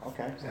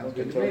Okay. Sounds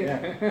good to me.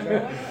 Yeah.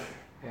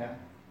 Yeah.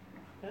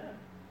 Yeah.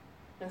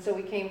 And so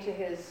we came to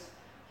his,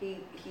 he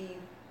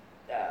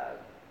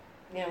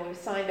we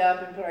signed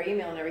up and put our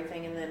email and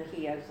everything, and then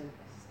he, as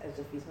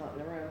if he's not in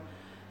the room,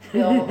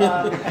 Bill,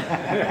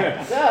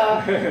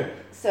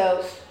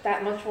 so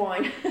that much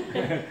wine,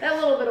 that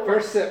little bit of wine.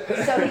 First sip.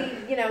 So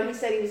he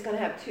said he was going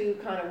to have two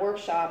kind of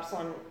workshops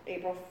on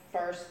April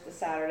 1st, the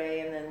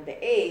Saturday, and then the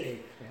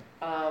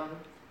 8th,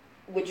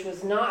 which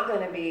was not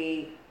going to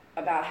be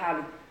about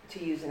how to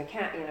use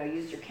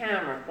use your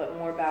camera, but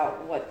more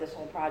about what this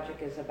whole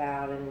project is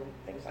about and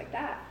things like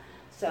that.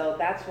 So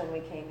that's when we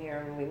came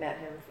here and we met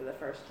him for the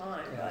first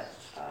time. Yes.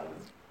 But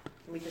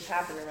we just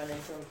happened to run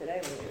into him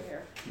today when we were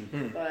here.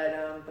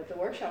 Mm-hmm. But the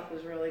workshop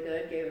was really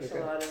good. Gave us a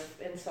lot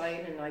of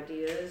insight and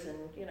ideas, and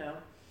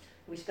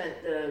we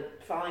spent the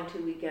following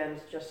 2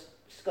 weekends just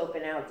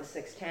scoping out the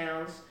 6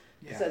 towns.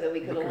 Yeah. So that we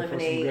could Looking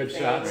eliminate for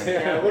some good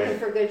things, shots. looking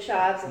for good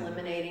shots,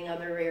 eliminating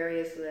other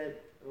areas that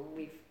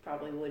we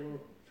probably wouldn't.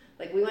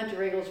 Like we went to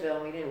Rigglesville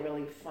and we didn't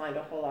really find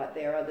a whole lot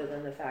there other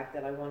than the fact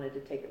that I wanted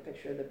to take a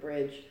picture of the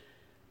bridge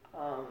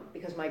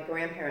because my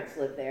grandparents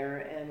lived there,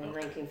 and in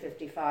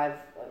 1955,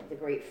 the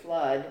Great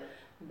Flood,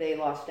 they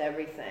lost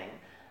everything.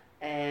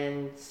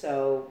 And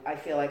so I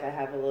feel like I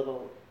have a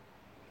little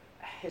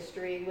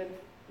history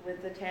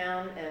with the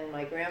town, and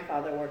my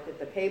grandfather worked at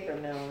the paper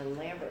mill in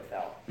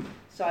Lambertville.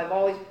 So I've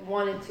always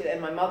wanted to,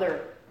 and my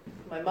mother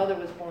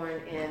was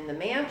born in the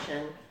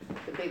mansion,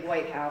 the big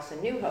white house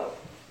in New Hope,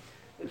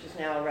 which is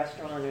now a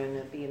restaurant and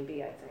a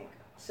B&B, I think.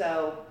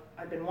 So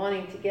I've been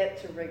wanting to get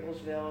to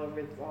Rigglesville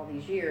over all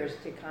these years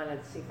to kind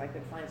of see if I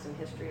could find some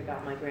history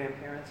about my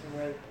grandparents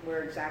and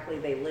where exactly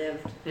they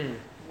lived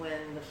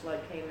when the flood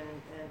came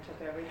and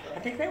took everything. I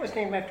think that was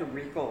named after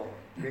Regal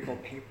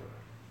Paper.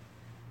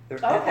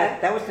 Okay.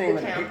 That was the name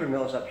of the town. paper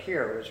mills up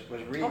here,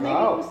 was Regal. Oh, maybe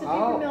it was the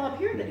paper mill up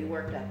here that he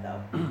worked at,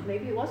 though.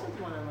 Maybe it wasn't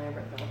the one in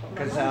Lambertville. But my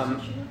 'Cause, mom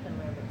said she lived in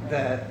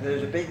Lambertville.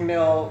 There's a big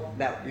mill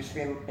that used to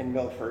be in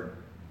Milford,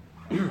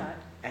 Okay.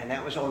 and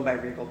that was owned by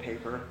Regal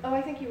Paper. Oh,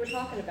 I think you were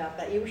talking about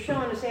that. You were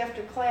showing us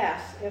after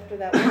class, after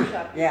that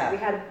workshop. Yeah.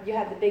 You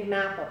had the big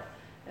map up,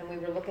 and we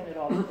were looking at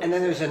all the places. And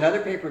then there's another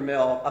paper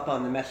mill up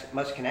on the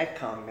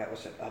Musconetcong that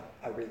was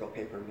a Regal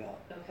Paper mill.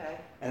 Okay,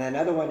 And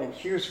another one in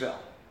Hughesville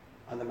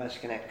on the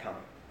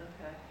Musconetcong.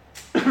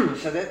 okay.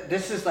 So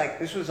this was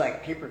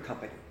like paper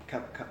country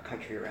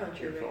around Country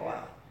here for a right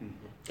while.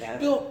 Yeah.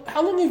 Bill,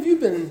 how long have you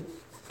been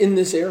in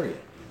this area?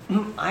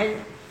 I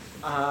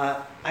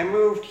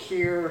moved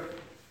here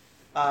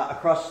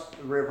across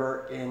the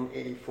river in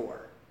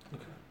 '84,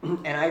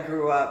 and I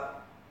grew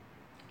up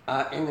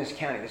in this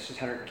county. This is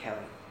Hunterdon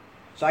County.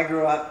 So I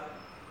grew up,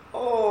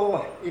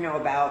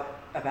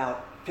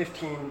 about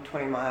 15,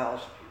 20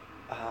 miles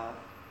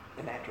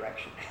in that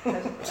direction.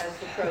 As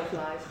the crow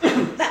flies.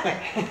 That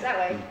way. That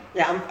way.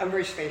 Yeah, I'm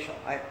very spatial.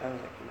 I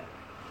was like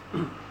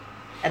that.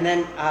 And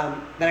then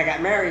I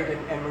got married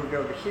and moved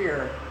over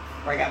here.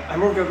 I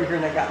moved over here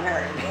and then got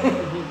married.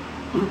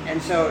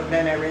 And so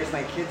then I raised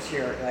my kids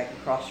here, like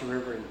across the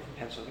river in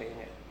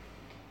Pennsylvania.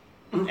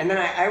 And then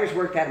I always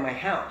worked out of my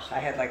house. I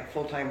had like a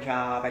full-time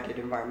job. I did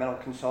environmental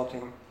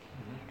consulting,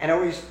 and I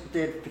always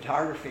did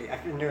photography.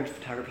 I've been doing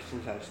photography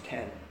since I was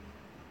 10.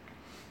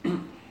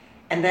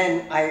 And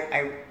then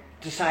I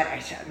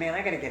said, man,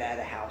 I got to get out of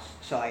the house.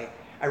 So I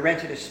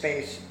rented a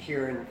space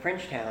here in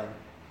Frenchtown.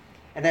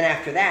 And then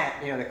after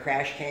that, the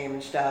crash came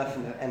and stuff,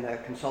 and the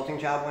consulting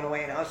job went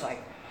away, and I was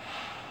like,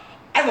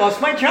 I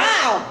lost my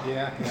job!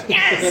 Yeah.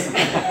 Yes!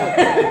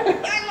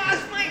 I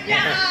lost my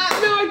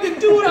job! Now I can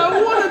do what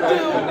I want to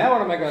do. Now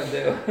what am I going to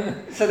do?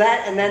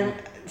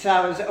 So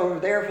I was over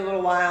there for a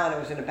little while, and I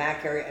was in the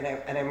back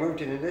area, and I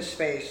moved into this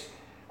space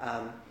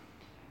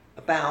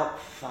about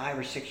 5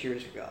 or 6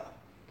 years ago.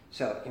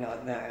 So,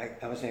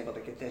 I wasn't able to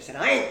get this, and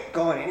I ain't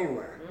going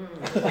anywhere.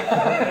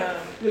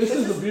 This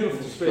is a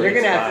beautiful space. They're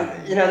gonna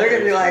have to, they're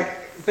gonna be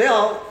like,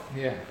 Bill,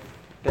 Yeah.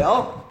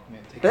 Bill, Yeah,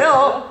 take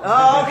Bill,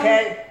 oh,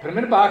 okay, Put them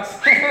in a box.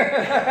 bring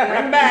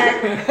him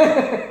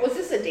back. Was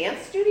this a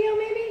dance studio,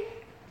 maybe?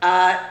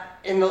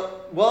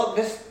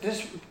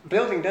 This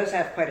building does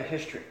have quite a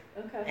history.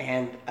 Okay.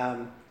 And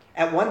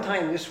at one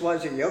time, this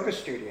was a yoga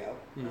studio.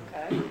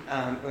 Okay.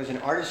 It was an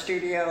artist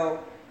studio.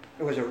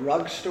 It was a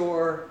rug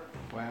store.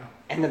 Wow.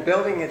 And the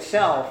building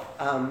itself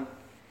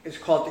is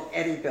called the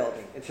Eddy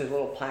Building. It's a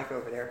little plaque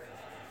over there.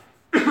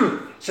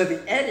 So the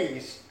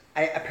Eddys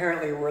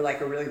apparently were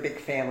like a really big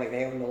family.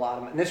 They owned a lot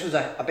of them. And this was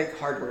a big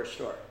hardware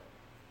store.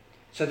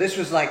 So this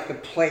was like the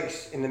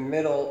place in the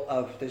middle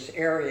of this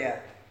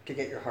area to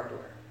get your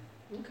hardware.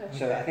 Okay.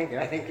 So I think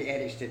the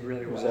Eddys did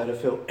really well.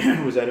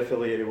 Was that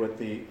affiliated with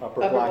the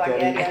Upper Upper Black Black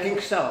Eddy? Eddy. I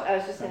think so. I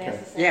was just going to ask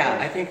the same Yeah,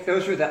 question. I think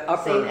those were the St.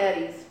 upper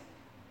Eddie's.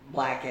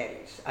 Black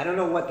Eddies. I don't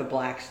know what the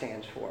black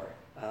stands for.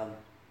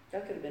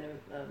 That could have been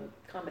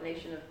a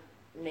combination of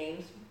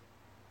names,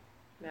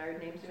 married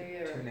names maybe,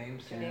 or Two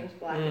names, two yeah. names,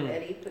 Black and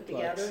Eddie put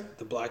together.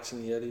 The Blacks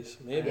and the Eddies,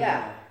 maybe.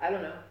 Yeah, I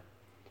don't know.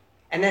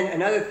 And then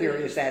another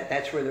theory is that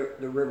that's where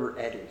the river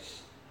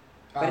eddies.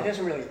 But it Oh.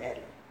 doesn't really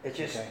eddy. It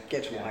just Okay.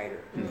 gets Yeah. wider.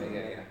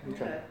 Yeah.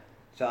 Okay.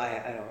 So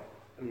I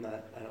don't.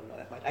 I don't know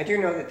that much. I do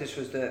know that this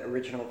was the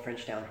original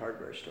Frenchtown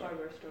hardware store,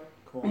 Hardware store.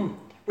 Cool.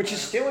 which is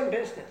still in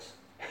business.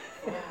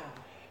 Wow.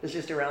 It's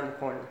just around the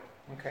corner.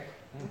 Okay.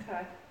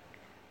 Okay.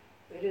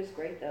 It is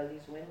great though,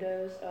 these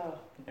windows, oh,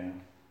 Yeah.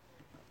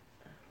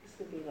 this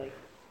would be like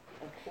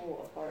a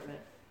cool apartment.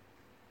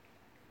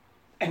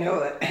 I know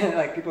that,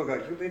 like, people go,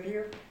 you live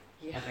here?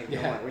 Yeah. I was like,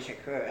 no, Yeah. I wish I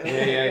could.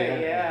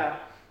 Yeah.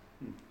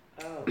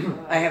 Oh,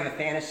 wow. I have a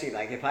fantasy,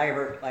 like, if I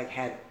ever, like,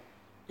 had,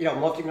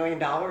 multi-million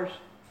dollars,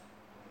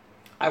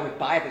 I would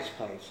buy this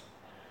place,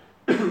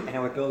 and I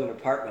would build an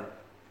apartment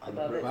on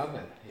the Above roof. Love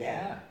it.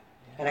 Yeah.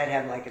 And I'd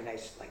have, like, a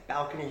nice, like,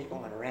 balcony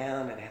going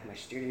around, and I'd have my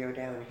studio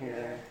down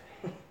here.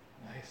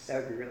 Nice.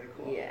 That would be really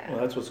cool. Yeah. Well,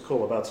 that's what's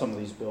cool about some of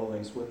these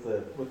buildings with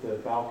the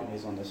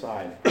balconies on the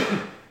side.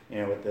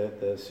 With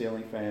the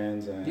ceiling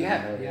fans and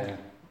Yeah.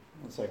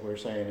 It's like we were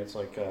saying, it's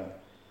like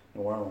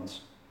New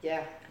Orleans.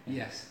 Yeah.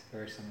 Yes.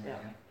 Very similar. Yeah.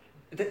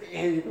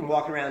 Have you been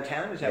walking around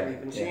town? Is that what you've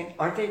been Yeah. seeing?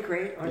 Aren't they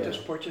great? Aren't Yeah. those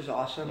porches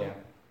awesome? Yeah.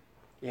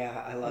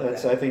 Yeah, I love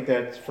That's that. I think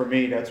that for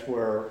me that's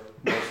where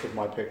most of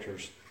my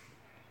pictures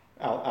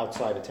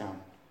outside of town.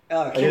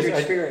 Oh,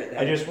 kindred spirit.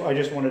 I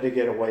just wanted to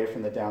get away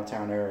from the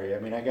downtown area. I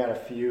mean, I got a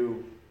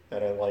few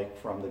that I like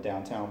from the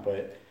downtown,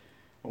 but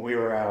when we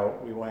were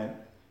out, we went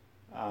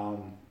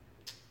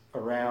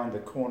around the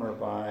corner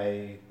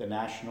by the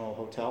National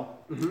Hotel,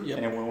 Mhm. Yep.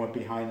 and then we went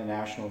behind the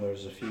National.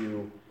 There's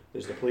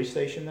the police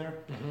station there.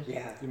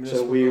 Yeah.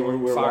 So we were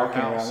walking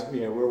Firehouse. around.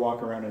 Yeah, we were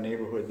walking around the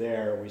neighborhood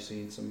there. We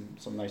seen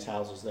some nice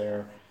houses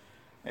there.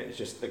 It's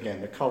just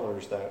again the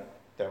colors that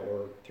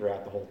were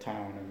throughout the whole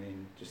town. I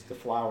mean, just the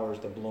flowers,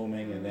 the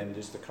blooming, and then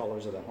just the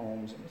colors of the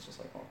homes, and it's just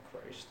like, oh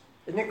Christ.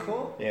 Isn't it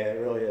cool? Yeah, it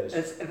really is.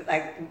 It's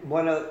like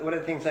one of the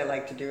things I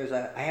like to do is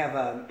I have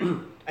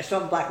I still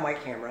have a black and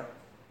white camera,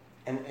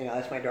 and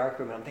that's my dark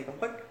room. And I'm thinking,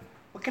 what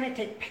can I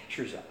take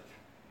pictures of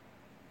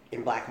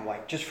in black and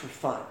white just for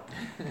fun?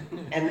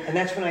 and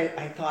that's when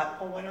I thought,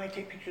 oh, why don't I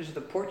take pictures of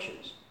the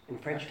porches in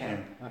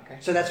Frenchtown? Okay.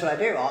 So that's what I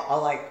do.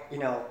 I'll like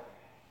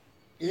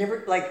you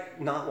ever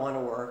like not want to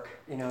work?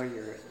 You're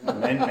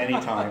Many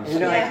times.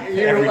 like, Yeah.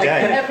 you're Every like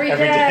day. Every you're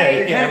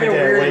day. kind of in a Every day I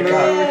weird wake mood,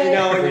 up. and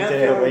you're Every not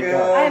day I feeling wake good.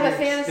 up. I have a you're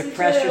fantasy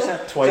depressed or too.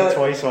 something. Twice, So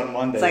twice on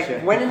Mondays. it's like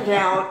yeah. when in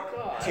doubt,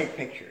 God. take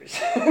pictures.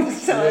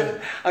 So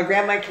I'll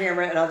grab my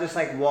camera and I'll just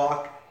like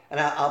walk and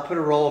I'll put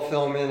a roll of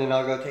film in and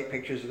I'll go take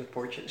pictures of the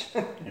porches.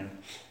 Yeah.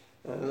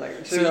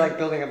 So like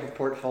building up a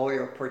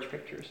portfolio of porch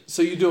pictures.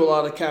 So you do a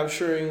lot of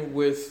capturing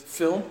with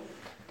film?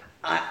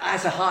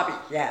 As a hobby,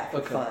 yeah, for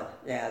Okay. fun.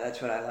 Yeah,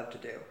 that's what I love to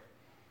do.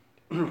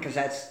 Because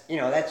that's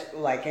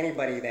like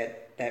anybody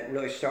that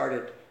really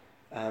started.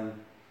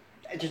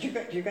 Did you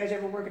guys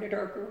ever work in a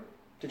dark room?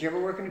 Did you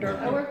ever work in a dark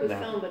I room? work with No.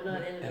 film, but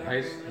not in a In dark high,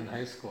 room. in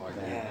high school, I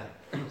did. Yeah,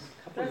 It was a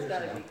couple That's years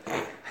gotta ago. be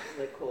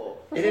really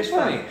cool. it is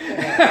funny. No,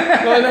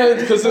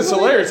 because it's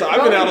hilarious.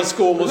 I've been out of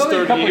school It was almost only a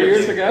 30 couple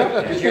years. years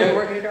ago. Did you ever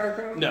work in a dark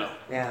room? No.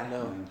 Yeah.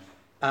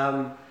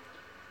 No.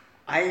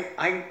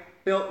 I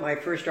built my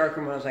first dark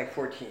room when I was like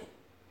 14,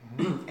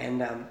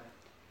 and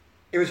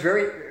it was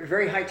very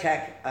very high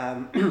tech.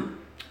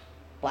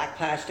 Black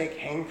plastic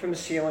hanging from the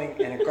ceiling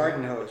and a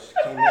garden hose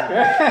came in.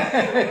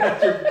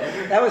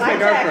 That was my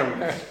dark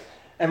room.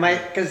 And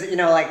because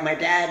like my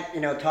dad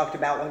talked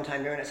about one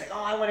time doing it. It's like,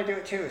 oh, I want to do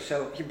it too.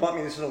 So he bought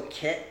me this little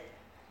kit,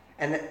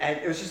 and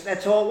it was just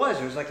that's all it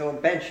was. It was like a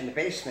little bench in the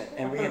basement,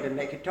 and we had to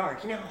make it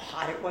dark. You know how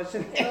hot it was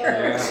in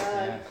there.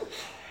 Yeah.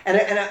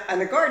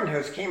 And the garden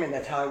hose came in.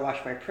 That's how I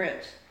washed my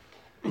prints,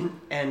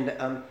 and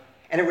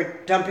it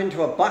would dump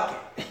into a bucket.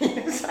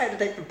 So I had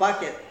to take the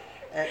bucket,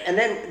 and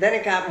then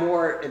it got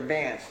more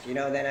advanced.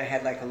 Then I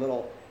had like a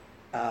little.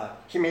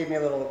 He made me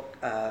a little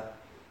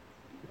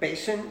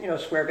basin,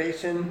 square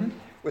basin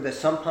with a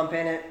sump pump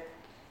in it.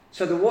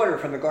 So the water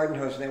from the garden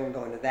hose then would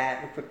go into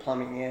that. We put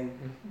plumbing in.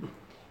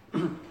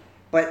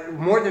 But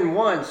more than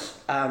once,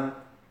 I'd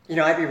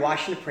be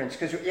washing the prints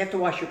because you have to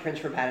wash your prints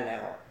for about an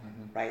hour,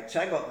 right?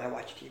 So I go up and I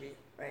watch TV,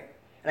 right?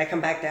 And I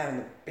come back down and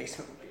the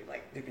basement would be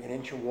like, there'd be an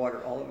inch of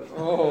water all over the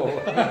Oh.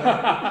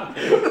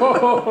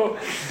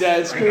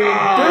 Dad screamed,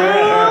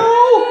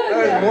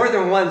 There was more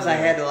than once I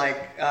had to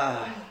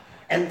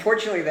and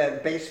fortunately the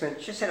basement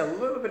just had a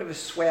little bit of a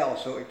swell,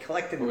 so it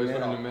collected in the Always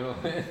middle.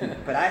 in the middle.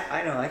 But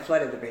I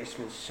flooded the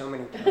basement so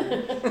many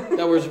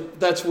times.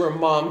 That's where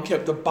Mom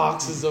kept the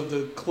boxes of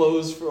the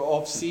clothes for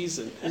off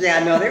season.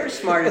 Yeah, no, they were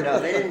smart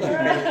enough. They didn't keep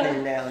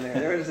anything down there.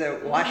 There was a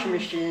washing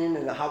machine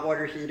and a hot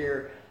water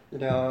heater,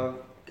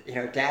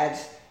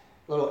 Dad's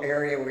little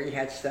area where he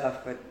had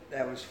stuff, but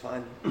that was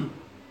fun.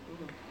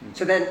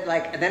 So then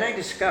I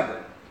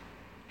discovered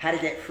how to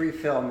get free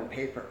film and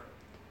paper,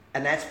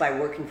 and that's by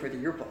working for the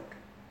yearbook.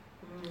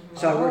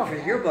 So I worked for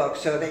the yearbook,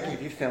 so they gave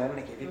you film,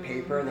 they gave you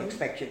paper, and they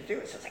expect you to do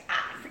it. So it's like,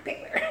 free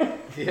paper.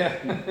 Yeah.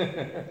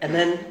 And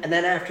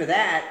then after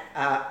that,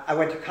 I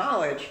went to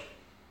college,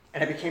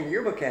 and I became a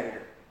yearbook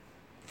editor.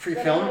 Free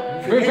film,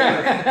 free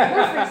paper.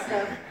 More free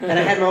stuff. And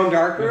I had my own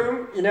dark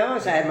room,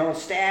 so I had my own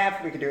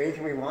staff. We could do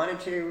anything we wanted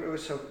to. It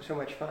was so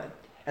much fun.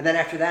 And then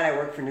after that, I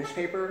worked for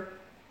newspaper,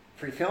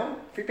 free film,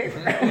 free paper.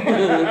 You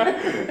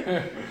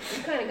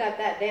kind of got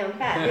that down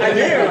pat. I do,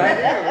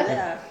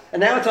 yeah. And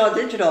now it's all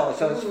digital,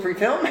 so it's free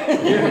film.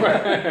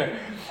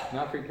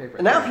 Not free paper.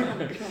 And now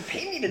people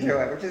pay me to do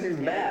it, which is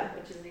even Yeah, better.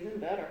 which is even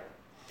better.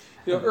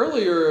 You know,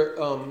 earlier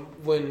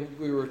when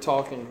we were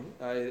talking,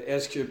 I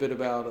asked you a bit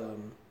about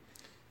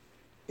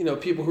you know,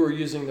 people who are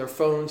using their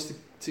phones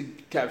to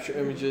capture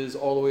images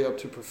all the way up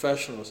to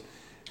professionals.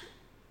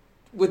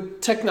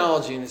 With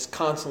technology, and it's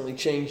constantly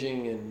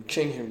changing and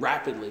changing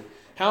rapidly,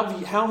 how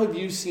have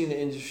you seen the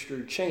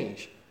industry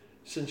change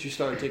since you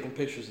started taking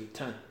pictures at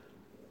 10?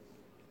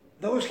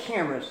 Those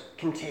cameras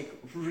can take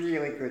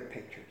really good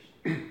pictures.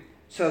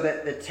 So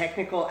that the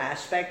technical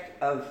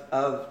aspect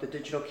of the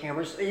digital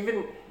cameras,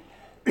 even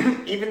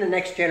the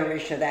next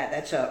generation of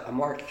that's a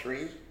Mark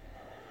III.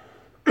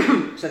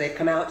 So they've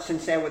come out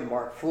since then with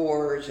Mark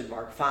IVs and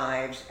Mark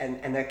Vs,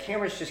 and the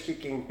cameras just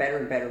keep getting better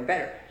and better and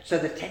better. So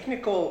the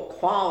technical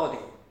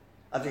quality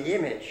of the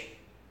image,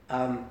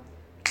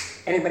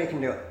 anybody can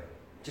do it.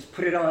 Just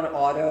put it on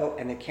auto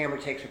and the camera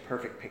takes a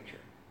perfect picture.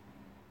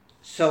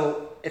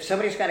 So if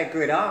somebody's got a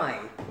good eye,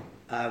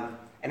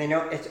 and they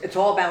know it's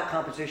all about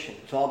composition,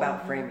 it's all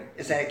about framing,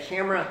 is that a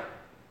camera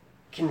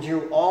can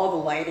do all the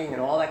lighting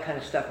and all that kind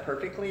of stuff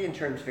perfectly in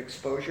terms of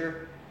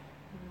exposure,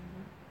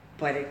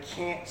 but it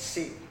can't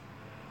see.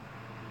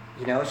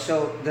 You know,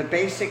 so the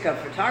basic of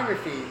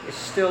photography is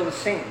still the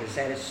same, is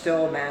that it's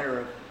still a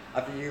matter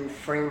of you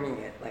framing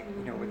it, like,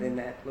 you know, within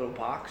that little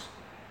box.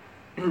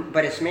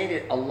 But it's made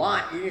it a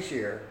lot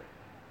easier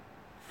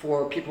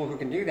for people who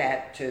can do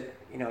that to,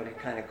 you know, to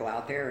kind of go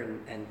out there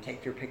and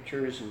take their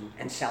pictures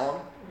and sell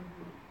them,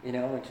 you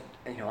know, and to,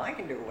 you know, I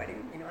can do a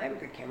wedding, you know, I have a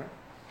good camera.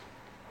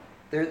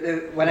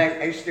 When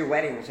I used to do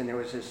weddings, and there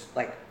was this,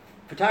 like,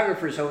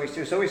 photographers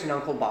there's always an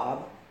Uncle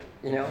Bob,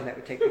 you know, that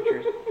would take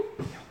pictures.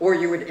 Or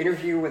you would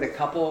interview with a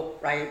couple,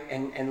 right,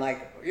 and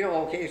like, you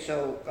know, okay,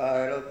 so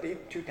it'll be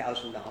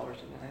 $2,000.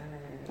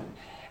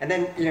 And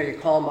then, you know, you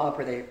call them up,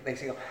 or they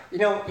say, you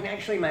know,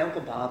 actually my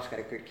Uncle Bob's got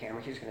a good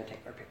camera, he's going to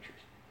take our pictures.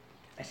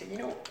 I said, you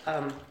know,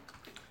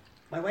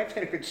 my wife's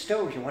got a good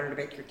stove, you want her to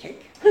bake your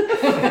cake? I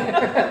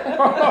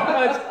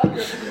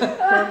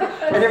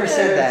never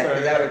said that,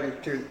 because that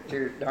would be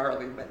too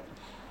gnarly, but.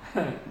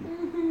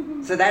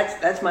 So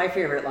that's my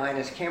favorite line,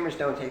 is cameras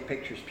don't take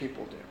pictures,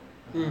 people do.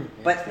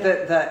 But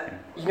the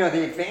you know,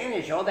 the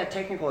advantage, all that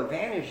technical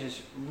advantage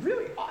is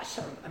really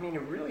awesome. I mean,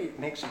 it really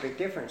makes a big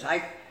difference.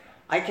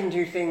 I can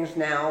do things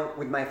now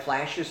with my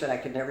flashes that I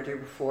could never do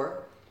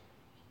before,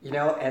 you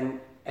know,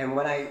 and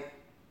when I,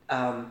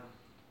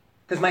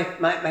 because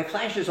my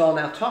flashes all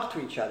now talk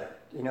to each other,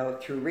 you know,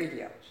 through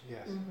radios.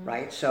 Yes.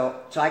 Right?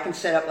 So I can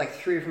set up like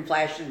 3 different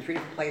flashes in 3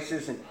 different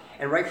places, and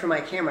right from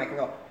my camera I can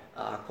go,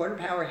 quarter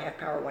power, half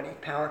power,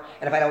 1/8 power,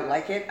 and if I don't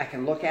like it, I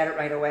can look at it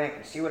right away, I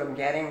can see what I'm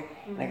getting,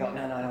 and I go,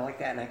 no, I don't like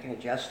that, and I can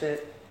adjust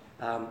it.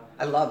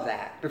 I love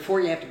that.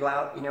 Before you have to go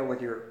out, you know,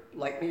 with your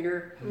light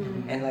meter,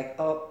 and like,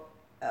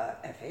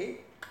 f8?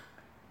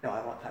 No,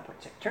 I want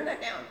 5.6. Turn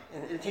that down.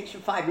 And it takes you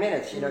 5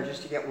 minutes, you know,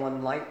 just to get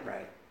one light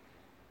right.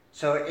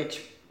 So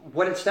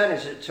what it's done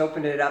is it's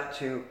opened it up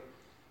to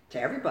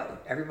everybody.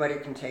 Everybody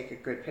can take a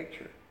good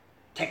picture,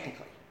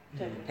 technically.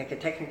 Take a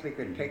technically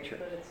good picture.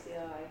 But it's the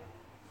eye.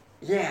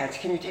 Yeah,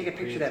 can you take a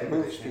picture that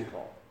moves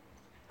people?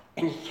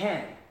 And you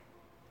can.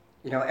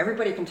 You know,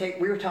 everybody can take,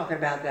 we were talking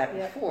about that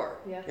before,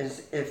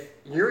 is if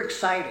you're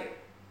excited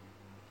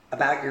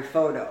about your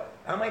photo,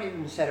 I might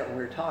even said it when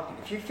we were talking,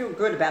 if you feel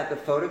good about the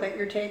photo that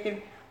you're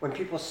taking, when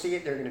people see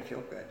it, they're going to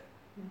feel good.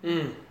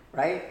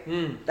 Right?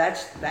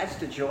 That's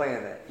the joy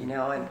of it, you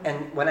know,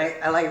 and when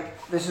I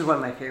like, this is one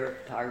of my favorite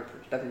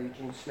photographers, Dr.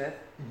 Eugene Smith.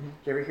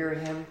 Did you ever hear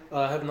of him?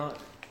 I have not.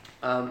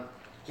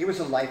 He was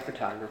a life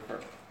photographer.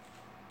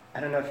 I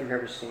don't know if you've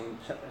ever seen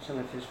some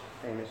of his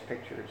famous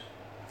pictures.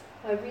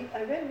 I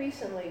read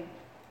recently,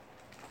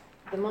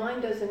 the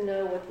mind doesn't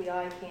know what the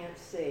eye can't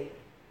see.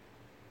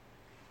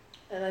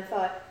 And I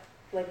thought,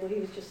 like what he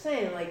was just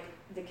saying, like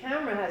the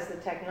camera has the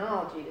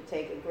technology to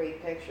take a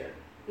great picture,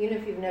 even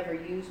if you've never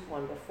used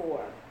one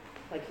before.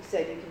 Like you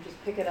said, you can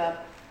just pick it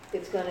up,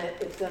 it's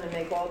gonna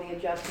make all the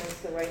adjustments,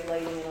 the right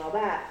lighting and all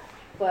that.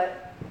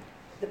 But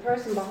the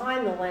person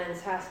behind the lens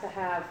has to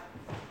have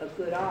a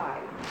good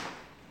eye,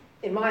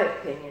 in my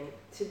opinion,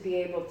 to be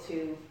able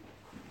to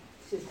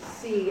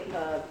see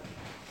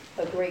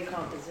a great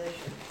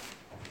composition.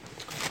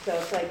 So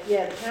it's like,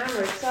 yeah, the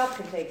camera itself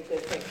can take a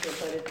good picture,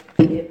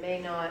 but it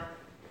may not,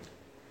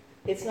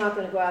 it's not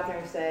going to go out there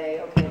and say,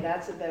 okay,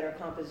 that's a better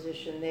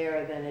composition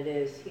there than it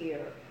is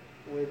here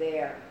or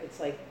there. It's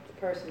like the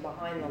person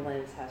behind the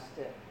lens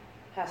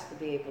has to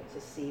be able to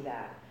see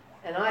that.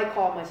 And I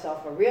call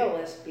myself a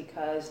realist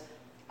because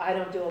I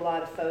don't do a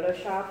lot of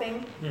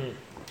photoshopping.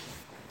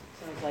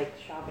 Sounds like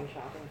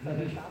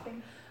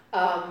photoshopping.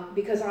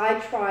 Because I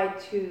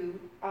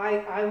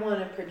want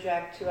to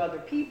project to other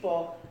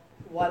people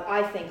what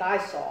I think I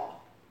saw.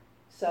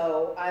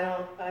 So I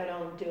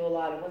don't do a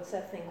lot of, what's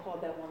that thing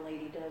called that one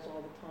lady does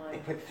all the They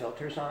time? put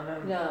filters on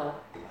them? No.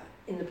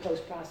 in the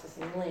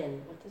post-processing,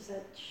 Lynn, what does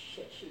that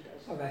shit she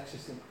does? Oh, that's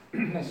just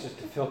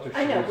a filter.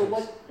 I know, she but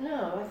uses.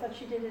 no, I thought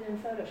she did it in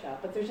Photoshop,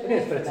 but there's a It name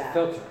is, for but it's a that.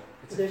 filter.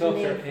 It's There's a a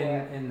filter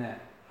name for in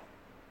that.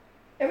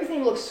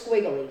 Everything looks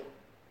squiggly.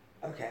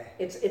 Okay.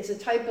 It's a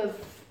type of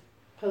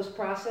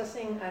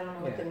post-processing, I don't know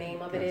what the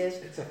name of it is.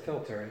 It's a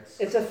filter.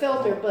 It's a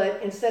filter,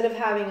 but instead of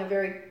having a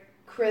very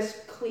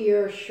crisp,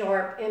 clear,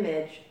 sharp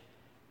image,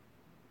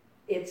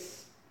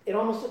 it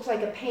almost looks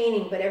like a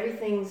painting, but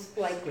everything's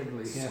like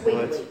Squiggly, yeah.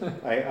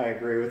 squiggly. I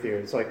agree with you.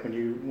 It's like when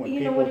You know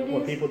people, what it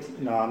when is? people,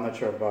 no, I'm not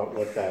sure about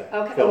what that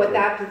Okay, filter what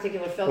that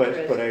particular filter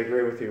is. But I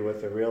agree with you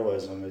with the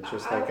realism. It's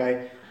just like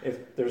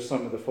if there's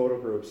some of the photo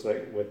groups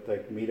with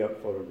like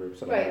meetup photo groups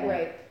that I'm on,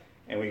 Right,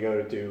 and we go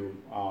to do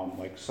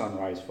like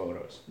sunrise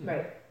photos,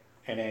 right.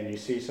 and then you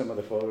see some of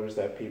the photos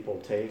that people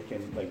take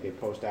and like they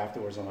post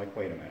afterwards. I'm like,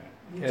 wait a minute.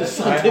 Yeah.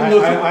 Just I something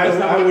looks-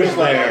 was It's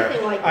not there.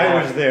 anything like I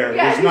that. was there.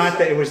 Yeah,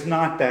 It was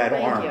not that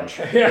Thank you. orange.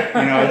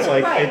 Yeah. You know, it's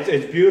like Right.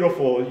 it's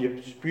beautiful.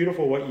 It's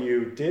beautiful what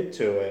you did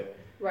to it,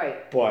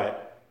 Right,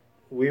 but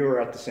we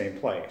were at the same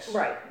place.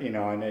 right. You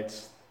know, and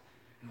it's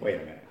wait a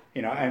minute.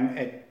 You know,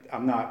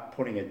 I'm not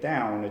putting it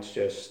down. It's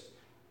just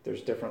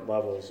there's different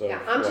levels of. Yeah,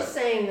 I'm just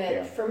saying that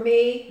yeah. for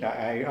me,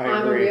 I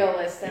I'm a agree.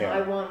 realist, and Yeah.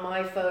 I want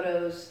my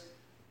photos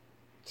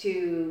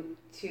to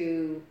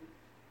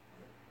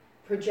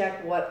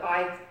project what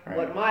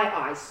Right. my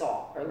eyes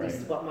saw, or at least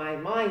Right. what my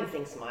mind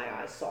thinks my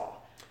eyes saw,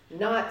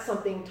 not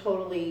something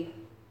totally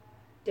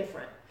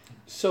different.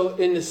 So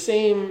in the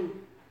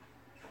same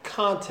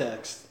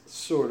context,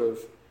 sort of,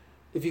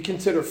 if you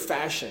consider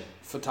fashion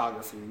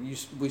photography,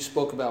 we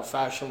spoke about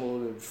fashion a little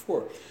bit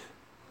before.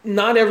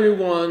 Not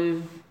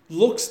everyone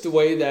looks the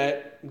way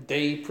that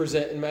they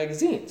present in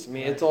magazines. I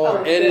mean, it's all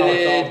Oh, edited.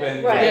 it's all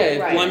been- Right, yeah,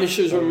 right.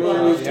 blemishes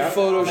removed, Yeah.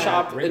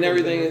 Photoshop, Yeah. and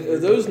everything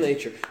of those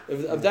nature,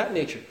 of that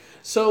nature.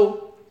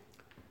 So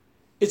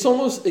it's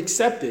almost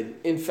accepted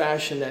in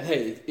fashion that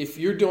hey, if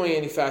you're doing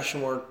any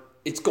fashion work,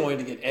 it's going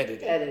to get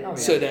edited, Edited. Oh, yeah.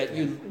 so that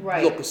you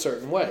Right. look a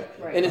certain way,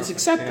 Right. and it's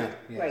accepted.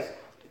 Yeah, yes. Right.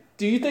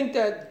 Do you think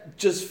that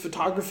just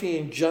photography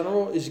in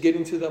general is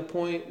getting to that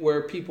point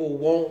where people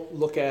won't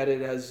look at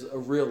it as a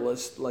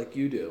realist like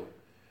you do?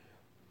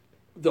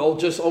 They'll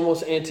just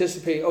almost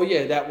anticipate, oh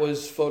yeah, that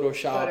was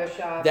Photoshop,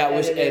 Photoshop, that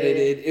was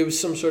edited, it was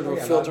some sort of Oh, a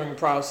yeah, filtering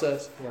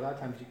process. Yeah, a lot of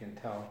times you can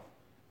tell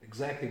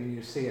exactly when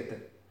you see it that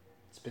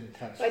it's been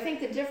touched. So I think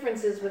the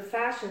difference is with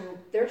fashion,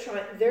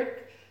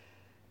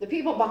 the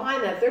people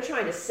behind that, they're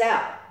trying to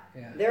sell.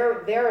 Yeah.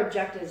 Their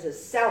objective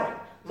is selling.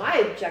 My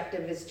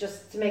objective is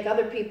just to make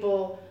other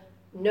people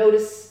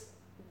notice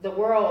the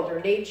world or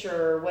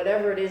nature or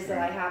whatever it is that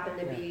I happen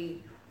to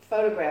be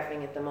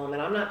photographing at the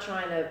moment. I'm not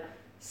trying to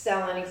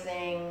sell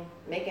anything,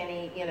 make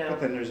any,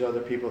 But then there's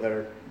other people that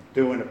are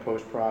doing the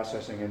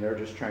post-processing and they're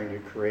just trying to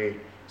create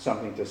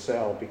something to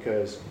sell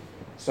because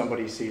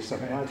somebody sees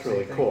something, Right, oh, that's same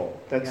really thing.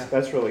 cool. Yeah.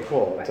 That's really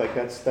cool. It's Right.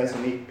 like that's a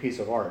neat piece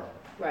of art,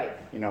 right.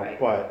 you know, Right.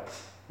 but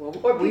Well,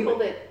 Or people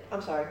that,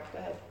 I'm sorry, go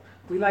ahead.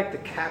 we like to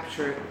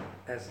capture it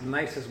as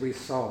nice as we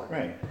saw it.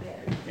 right, Yeah.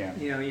 yeah.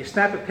 You know, you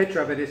snap a picture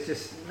of it, it's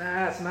just,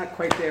 it's not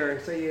quite there.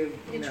 So you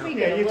You know, tweak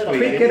Yeah, it a you little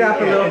tweak bit. tweak it up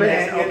a Yeah, little and bit,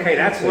 then- and okay,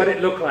 that's what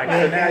it looked like.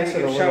 Right. So now you Enhance it a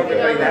can little show bit.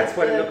 everybody You know, that's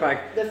what it the- looked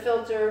like. The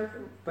filter,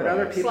 But Right.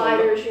 other people,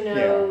 sliders, you know,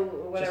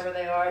 Yeah. whatever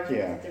they are,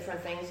 Yeah. different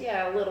things.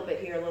 Yeah, a little bit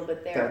here, a little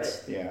bit there, That's,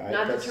 but yeah.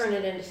 not to that's- turn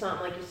it into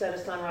something like you said, a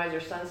sunrise or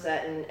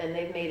sunset, and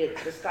they've made it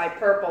the sky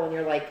purple, and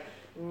you're like,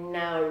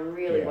 no, it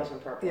really Yeah.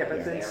 wasn't purple. yeah, it but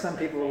was then there," some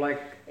kind of people thing.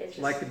 like It's just-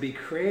 like to be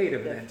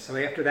creative Yeah. then. So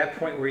after that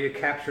point where you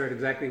capture it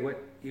exactly what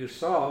you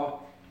saw,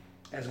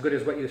 as good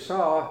as what you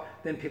saw,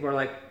 then people are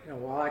like,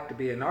 well, I like to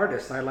be an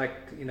artist. I like,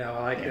 I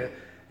like Yeah. to,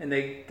 and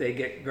they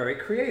get very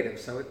creative.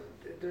 So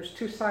there's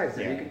two sides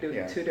there. Yeah, You can do it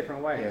yeah. two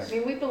different ways. Yeah. I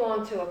mean, we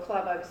belong to a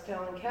club, I was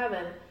telling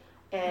Kevin,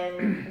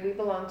 and we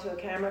belong to a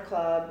camera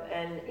club,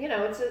 and,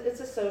 it's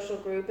a social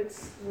group,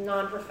 it's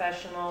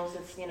non-professionals,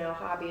 it's,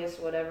 hobbyists,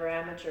 whatever,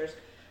 amateurs,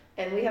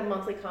 and we have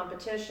monthly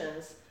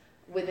competitions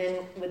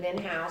within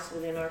house,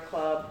 within our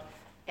club,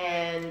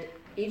 and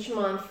each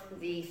month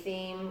the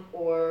theme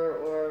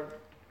or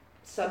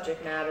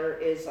subject matter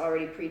is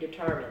already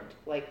predetermined,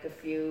 like a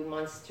few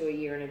months to a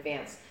year in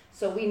advance.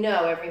 So we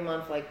know every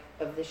month, like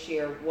of this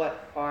year,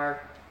 what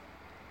our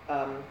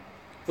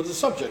For the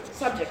subject.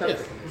 subject Yeah.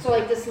 is. So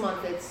like this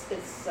month, it's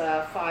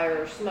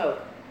fire or smoke.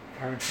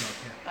 Fire and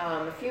smoke,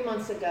 yeah. A few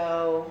months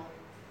ago,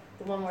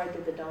 the one where I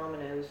did the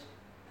dominoes,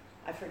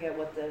 I forget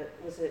what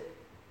was it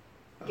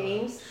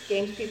games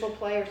people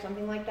play or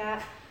something like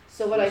that.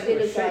 So what I It did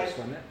was is shapes,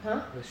 wasn't it?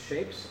 huh? It was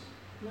shapes.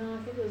 No, I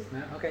think it was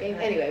No, okay. game.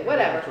 yeah. Anyway, Yeah,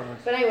 whatever. which one was-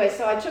 But anyway,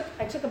 so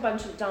I took a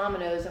bunch of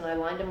dominoes and I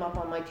lined them up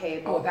on my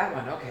table. Oh, that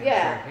one. Okay.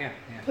 Yeah. Sure. Yeah.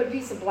 Yeah. Put a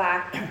piece of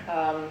black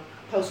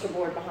poster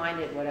board behind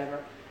it, whatever.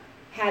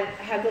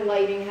 Had the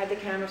lighting, had the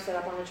camera set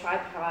up on the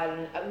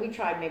tripod, and we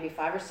tried maybe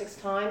 5 or 6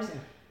 times, Yeah.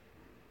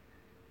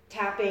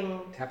 tapping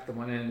Tap the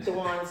one end the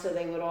ones so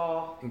they would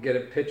all. and get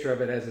a picture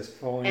of it as it's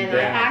falling And down.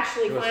 I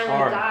actually It was finally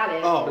hard. got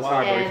it. Oh, It was wow.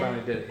 hard, but we And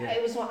finally did it. Yeah.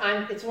 It was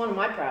it's one of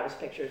my proudest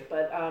pictures,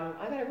 but I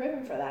got a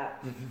ribbon for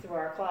that Mhm. through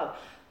our club.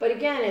 But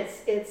again,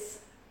 it's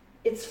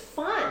it's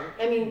fun.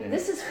 I mean,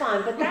 this is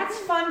fun, but that's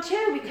fun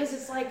too, because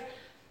it's like,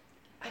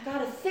 I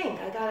gotta think,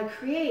 I gotta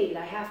create,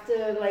 I have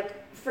to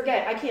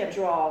forget, I can't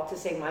draw to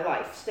save my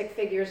life. Stick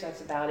figures,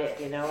 that's about it,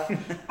 you know.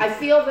 I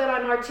feel that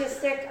I'm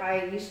artistic.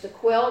 I used to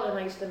quilt and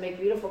I used to make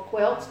beautiful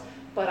quilts,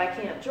 but I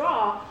can't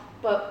draw.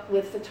 But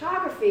with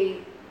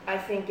photography, I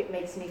think it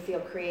makes me feel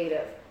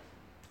creative.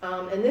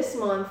 And this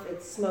month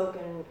it's smoke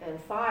and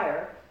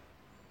fire,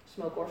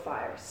 smoke or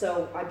fire.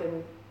 So I've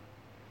been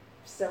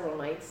several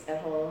nights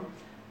at home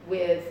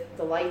with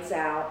the lights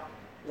out,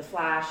 the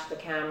flash, the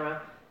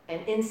camera,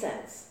 and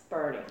incense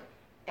burning.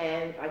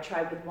 And I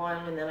tried with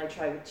one, and then I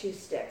tried with 2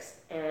 sticks,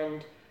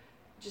 and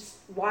just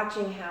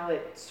watching how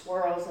it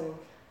swirls. And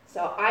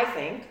so I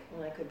think,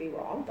 and I could be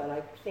wrong, but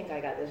I think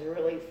I got this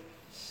really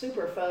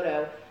super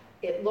photo.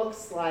 It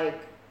looks like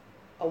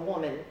a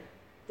woman,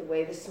 the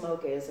way the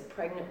smoke is, a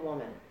pregnant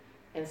woman.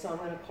 And so I'm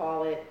going to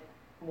call it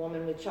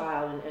Woman with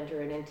Child and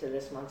enter it into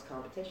this month's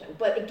competition.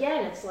 But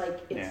again, it's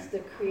the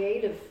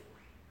creative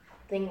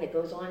thing that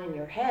goes on in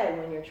your head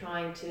when you're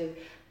trying to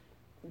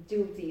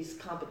do these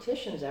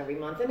competitions every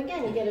month. And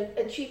again, you get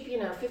a cheap,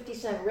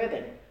 50-cent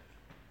ribbon.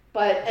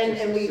 But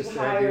and we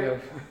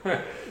hire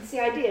it's the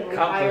idea, and we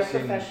hire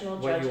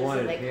professional judges,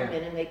 and they come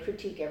in and they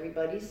critique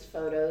everybody's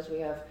photos. We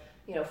have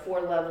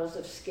 4 levels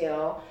of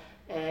skill,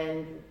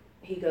 and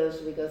we go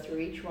through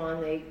each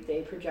one.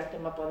 They project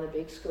them up on the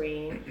big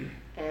screen,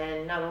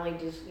 and not only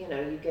does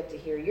you get to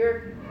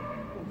hear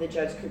the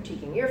judge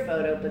critiquing your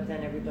photo, but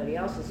then everybody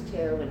else's too,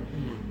 and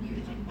you're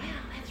like, wow,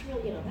 that's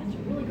really that's a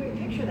really great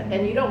picture.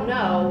 And you don't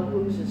know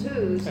whose is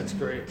whose. That's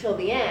great. Till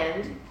the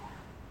end,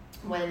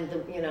 when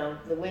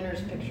the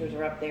winner's pictures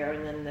are up there,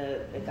 and then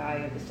the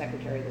guy, the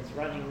secretary that's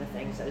running the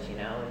thing says,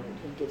 and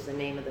he gives the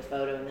name of the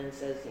photo, and then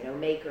says,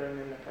 maker, and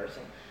then the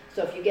person.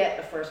 So if you get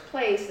a first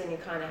place, then you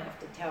kind of have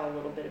to tell a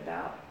little bit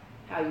about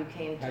how you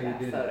came to that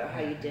photo,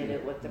 how you did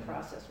it, what the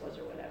process was,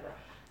 or whatever.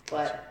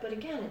 But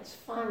again, it's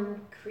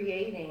fun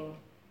creating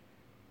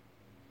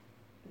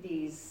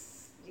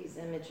these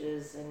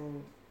images,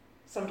 and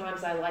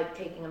sometimes I like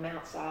taking them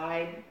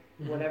outside,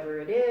 whatever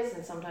it is,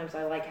 and sometimes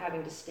I like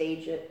having to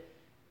stage it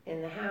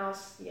in the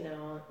house,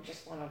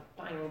 just on a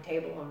dining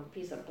table on a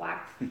piece of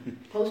black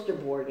poster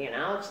board,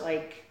 it's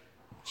like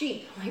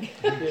cheap.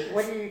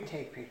 What do you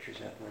take pictures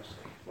of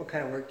mostly? What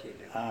kind of work do you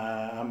do?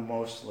 I'm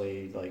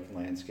mostly like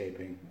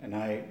landscaping, and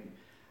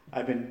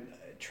I've been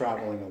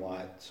traveling a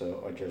lot,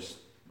 so I just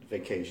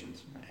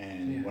vacations.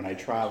 And when I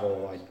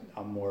travel,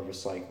 I'm more of a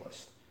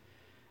cyclist.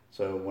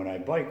 So when I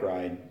bike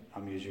ride,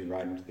 I'm usually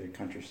riding to the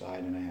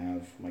countryside, and I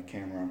have my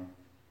camera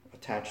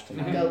attached to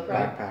my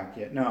backpack.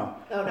 Yeah, no.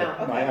 Oh no.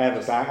 Okay. I have a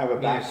backpack. I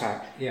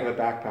have a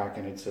backpack,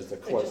 and it says the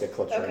clip that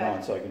clips right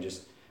on, so I can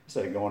just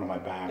instead of going to my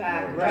back.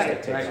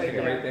 Right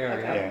there.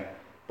 Okay. Yeah.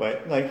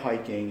 But like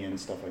hiking and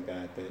stuff like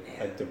that,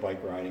 I do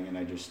bike riding, and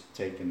I just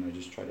try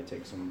to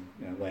take some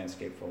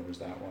landscape photos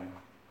that way.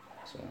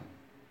 So,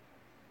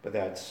 but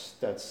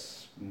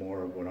that's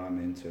more of what I'm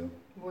into.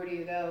 Where do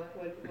you go?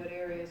 What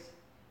areas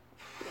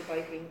for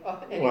biking? Oh,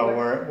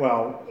 anywhere?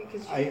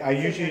 I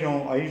usually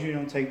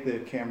don't take the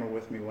camera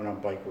with me when I'm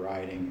bike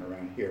riding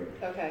around here.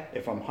 Okay.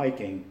 If I'm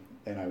hiking,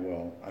 then I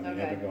will. I mean,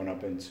 I've been going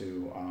up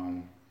into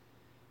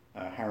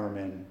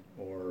Harriman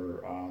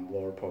or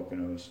Lower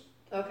Poconos.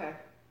 Okay.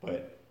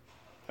 But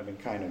I've been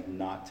kind of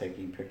not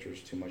taking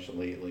pictures too much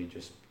lately,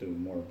 just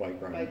doing more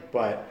bike riding.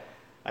 But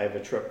I have a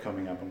trip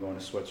coming up. I'm going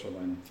to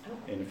Switzerland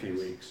in a few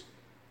weeks.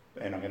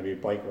 And I'm going to be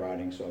bike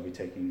riding, so I'll be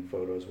taking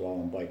photos while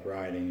I'm bike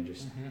riding and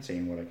just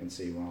seeing what I can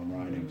see while I'm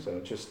riding. So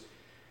it's just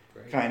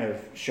kind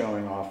of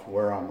showing off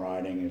where I'm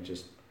riding. It's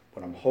just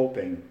what I'm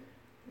hoping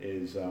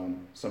is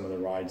some of the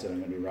rides that I'm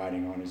going to be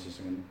riding on is just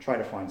I'm going to try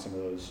to find some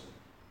of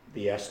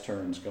the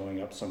S-turns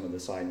going up some of the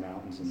side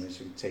mountains, and they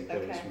should take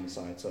those from the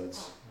side. So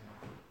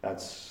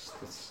that's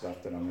the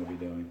stuff that I'm going to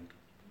be doing.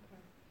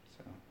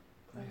 So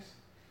Nice.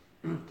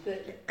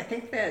 I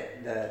think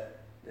that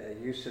the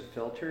use of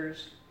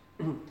filters,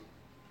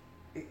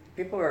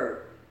 people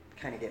are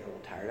kind of getting a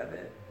little tired of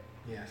it.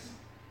 Yes.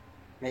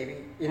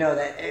 Maybe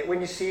when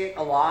you see it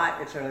a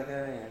lot, it's sort of like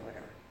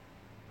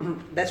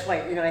whatever. That's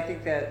why I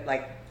think that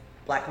like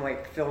black and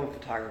white film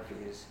photography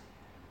is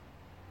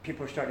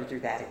people are starting to do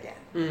that again.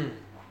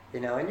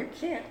 And you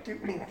can't do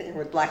anything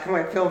with black and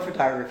white film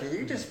photography.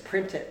 You just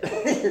print it.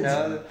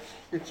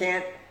 You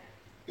can't.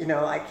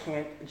 I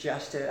can't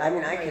adjust it. I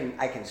mean,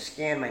 I can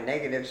scan my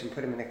negatives and put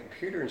them in the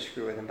computer and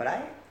screw with them.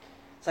 But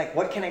it's like,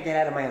 what can I get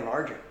out of my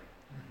enlarger?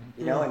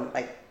 And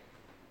like,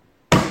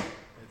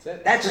 that's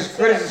it. That's as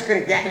good as it's going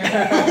to get.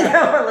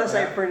 Unless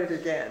I print it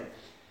again.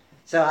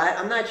 So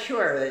I'm not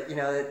sure that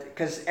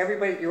because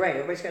everybody, you're right.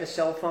 Everybody's got a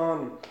cell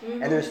phone,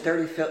 and there's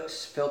 30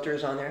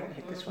 filters on there.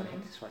 Hit this one.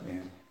 Hit this one.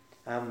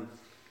 yeah.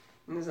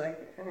 And it's like,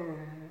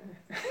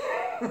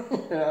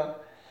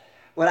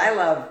 what I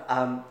love.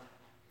 I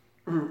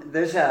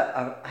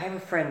have a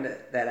friend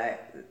that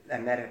I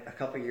met a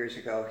couple years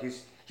ago.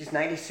 He's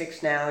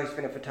 96 now. He's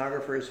been a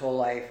photographer his whole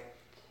life.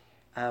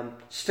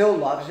 Still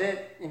loves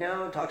it.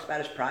 Talks about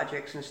his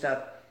projects and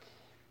stuff.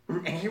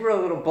 And he wrote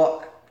a little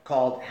book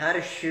called How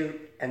to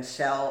Shoot and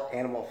Sell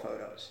Animal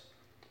Photos.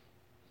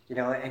 You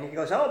know, and he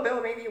goes, oh,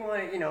 Bill, maybe you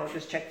want to, you know,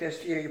 just check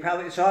this. You know, you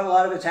probably, so a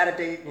lot of it's out of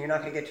date and you're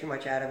not going to get too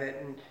much out of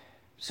it. And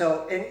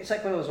so, and it's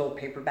like one of those old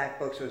paperback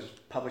books. It was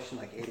published in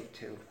like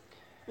 82.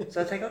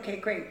 So it's like, okay,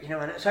 great. You know,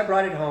 and so I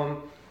brought it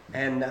home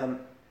and I'm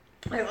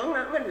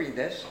going to read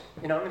this.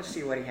 You know, I'm going to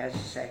see what he has to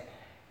say.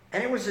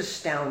 And it was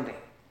astounding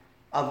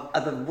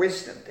of the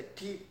wisdom, the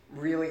deep,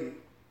 really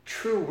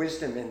true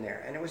wisdom in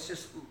there. And it was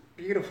just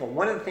beautiful.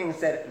 One of the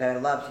things that I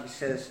loved, he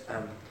says,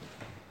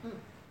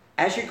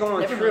 as you're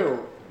going Never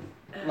through,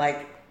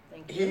 like,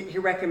 Thank you. he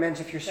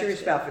recommends if you're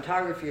serious That's about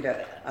photography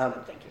to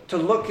Thank you. to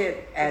look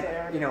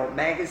at you know,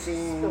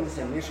 magazines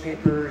and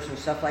newspapers and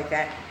stuff like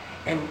that,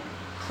 and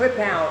clip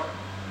out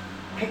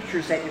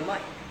pictures that you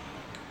like,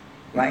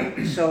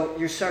 right? So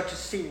you start to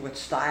see what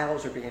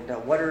styles are being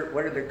done. What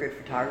are the good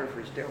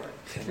photographers doing?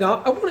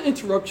 Now, I want to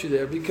interrupt you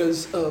there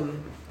because,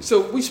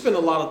 so we spend a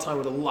lot of time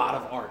with a lot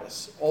of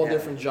artists, all Yeah.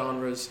 different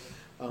genres,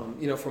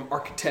 you know, from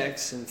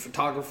architects and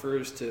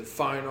photographers to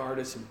fine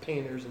artists and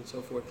painters and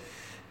so forth.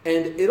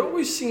 And it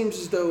always seems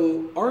as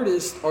though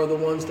artists are the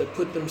ones that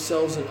put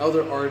themselves and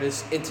other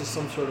artists into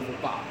some sort of a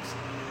box.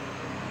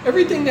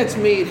 Everything that's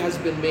made has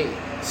been made.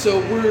 So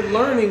we're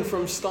learning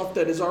from stuff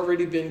that has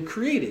already been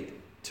created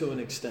to an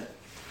extent.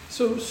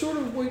 So sort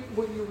of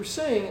what you were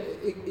saying,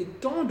 it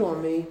dawned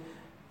on me,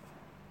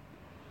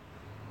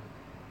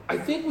 I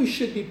think we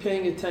should be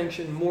paying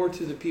attention more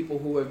to the people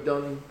who have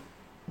done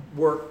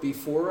work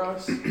before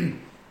us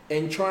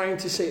and trying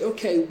to say,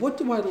 okay, what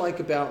do I like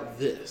about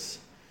this?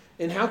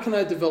 And how can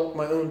I develop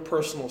my own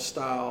personal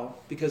style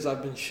because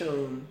I've been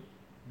shown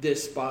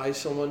this by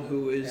someone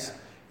who is,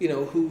 you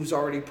know, who's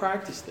already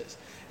practiced this.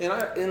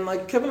 And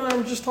like Kevin and I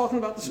were just talking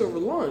about this over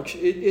lunch.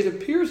 It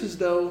appears as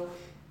though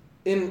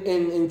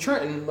in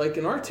Trenton, like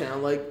in our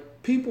town, like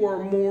people are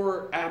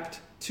more apt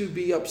to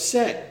be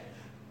upset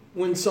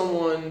when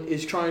someone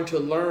is trying to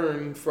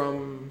learn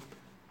from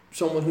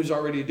someone who's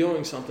already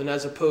doing something,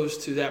 as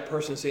opposed to that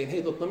person saying,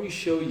 hey, look, let me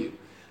show you.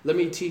 Let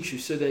me teach you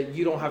so that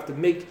you don't have to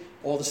make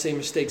all the same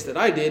mistakes that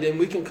I did, and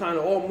we can kind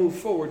of all move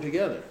forward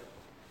together.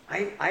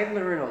 I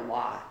learn a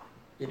lot.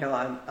 You know,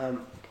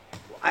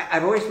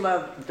 I've always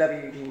loved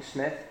W. Dean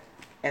Smith,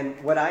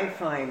 and what I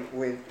find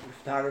with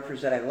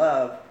photographers that I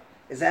love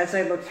is as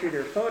I look through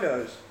their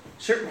photos,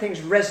 certain things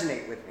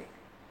resonate with me.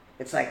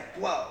 It's like,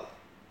 whoa,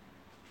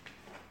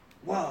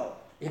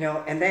 you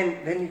know, and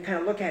then you kind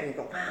of look at it and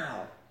go,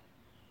 wow,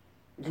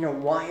 you know,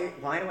 why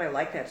do I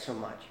like that so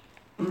much?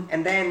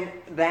 And then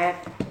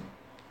that,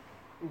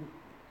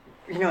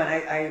 you know,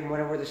 and I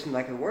went over this in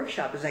like a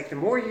workshop, it's like the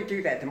more you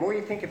do that, the more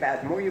you think about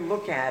it, the more you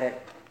look at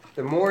it,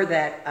 the more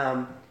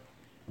that,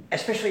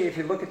 especially if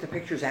you look at the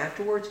pictures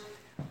afterwards,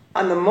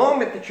 on the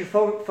moment that you're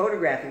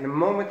photographing, the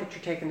moment that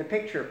you're taking the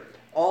picture,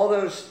 all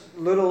those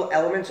little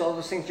elements, all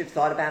those things you've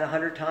thought about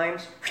 100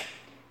 times,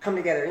 come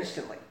together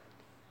instantly.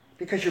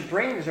 Because your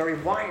brain is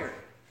already wired.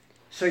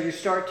 So you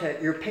start to,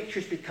 your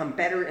pictures become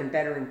better and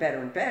better and better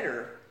and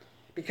better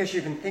because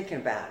you've been thinking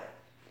about it.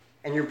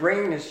 And your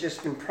brain has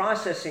just been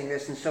processing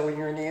this, and so when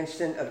you're in the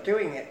instant of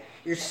doing it,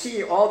 you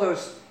see all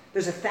those,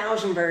 there's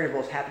 1,000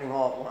 variables happening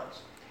all at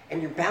once.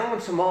 And you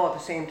balance them all at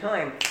the same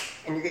time,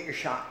 and you get your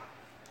shot.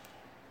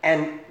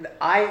 And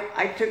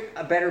I took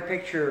a better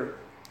picture,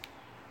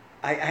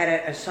 I had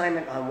an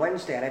assignment on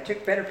Wednesday, and I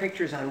took better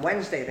pictures on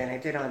Wednesday than I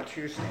did on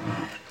Tuesday.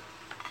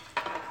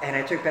 And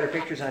I took better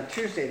pictures on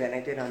Tuesday than I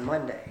did on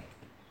Monday.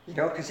 You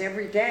know, because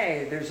every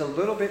day there's a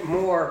little bit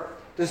more,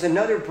 there's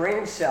another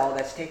brain cell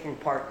that's taking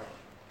part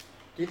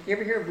in it. You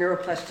ever hear of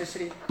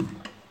neuroplasticity?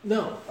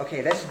 No.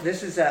 Okay,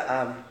 this is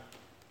the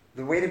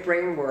way the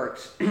brain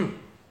works, and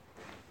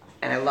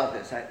I love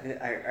this.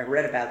 I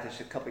read about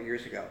this a couple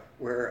years ago,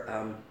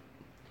 where,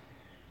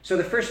 so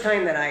the first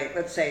time that I,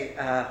 let's say,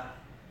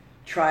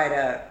 try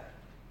to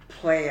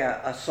play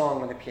a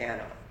song on the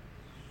piano,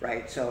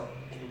 right? So,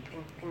 ding,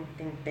 ding, ding,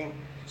 ding,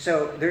 ding.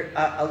 So there,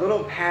 a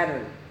little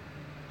pattern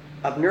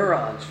of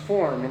neurons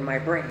form in my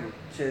brain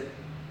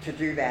to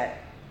do that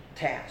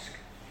task.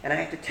 And I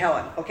have to tell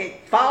it,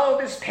 okay, follow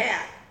this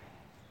path,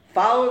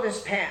 follow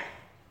this path,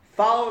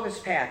 follow this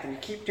path. And you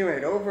keep doing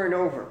it over and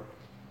over.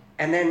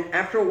 And then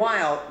after a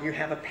while, you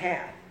have a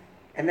path.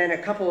 And then a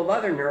couple of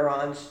other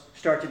neurons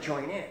start to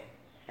join in.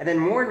 And then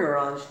more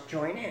neurons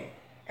join in.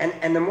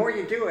 And the more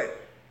you do it,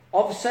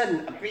 all of a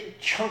sudden, a big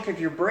chunk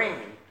of your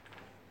brain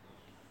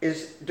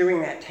is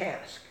doing that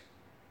task.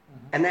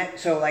 And that,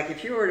 so like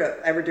if you were to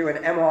ever do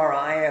an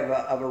MRI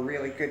of a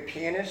really good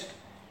pianist,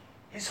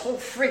 his whole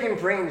friggin'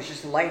 brain is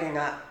just lighting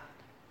up.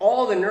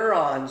 All the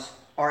neurons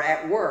are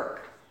at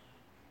work,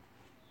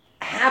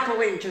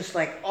 happily just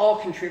like all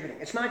contributing.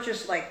 It's not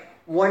just like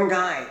one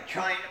guy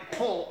trying to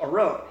pull a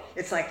rope.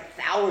 It's like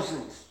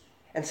thousands.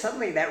 And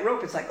suddenly that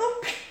rope is like,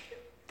 oh.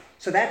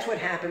 So that's what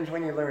happens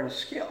when you learn a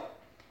skill.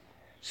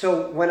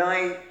 So when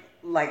I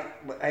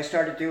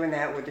started doing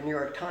that with the New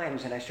York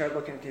Times, and I started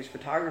looking at these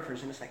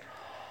photographers, and it's like,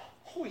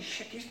 holy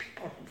shit, these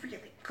people are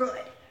really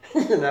good,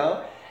 you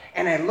know?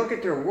 And I look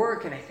at their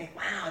work and I think,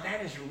 wow,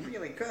 that is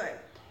really good.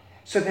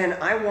 So then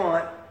I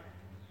want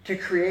to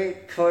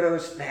create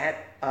photos that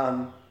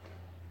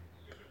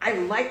I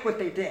like what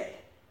they did.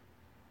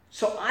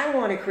 So I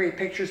want to create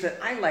pictures that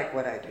I like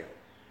what I do.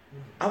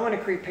 I want to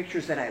create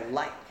pictures that I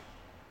like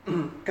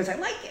because I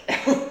like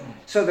it.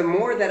 So the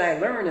more that I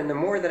learn and the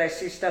more that I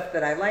see stuff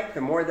that I like,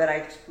 the more that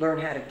I learn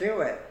how to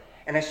do it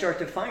and I start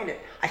to find it.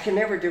 I can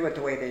never do it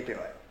the way they do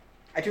it.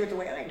 I do it the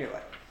way I do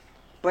it.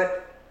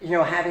 But,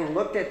 having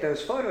looked at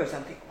those photos,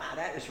 I'm thinking, wow,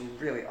 that is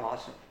really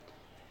awesome.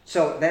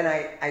 So then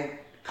I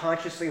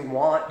consciously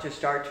want to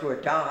start to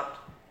adopt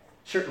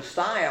certain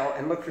style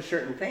and look for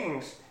certain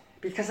things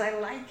because I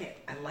like it.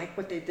 I like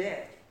what they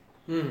did.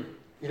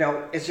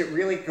 Is it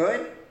really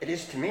good? It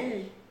is to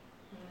me.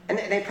 And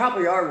they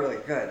probably are really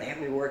good. They have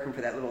me working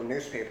for that little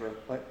newspaper.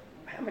 But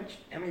how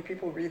many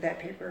people read that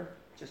paper?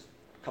 Just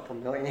a couple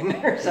million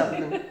or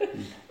something.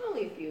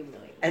 Only a few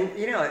million. And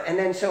and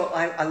then so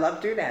I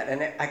love to do that.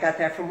 And I got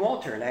that from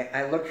Walter. And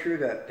I look through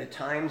the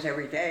Times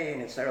every day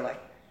and it's sort of like,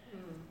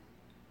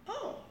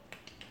 oh.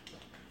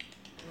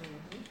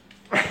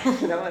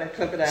 And I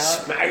clip it out.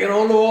 Smack it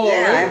on the wall.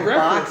 Yeah, right? I have a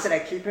box that I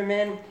keep them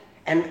in.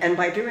 And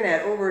by doing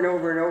that over and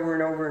over and over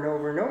and over and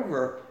over and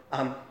over,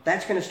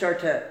 that's going to start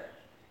to,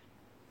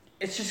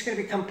 it's just going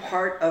to become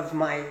part of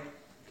my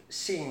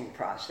seeing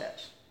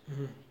process.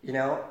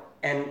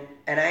 And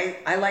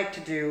I like to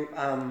do,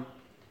 a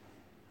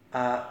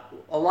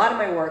lot of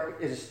my work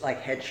is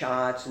like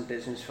headshots and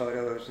business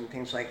photos and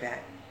things like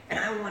that. And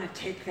I want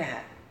to take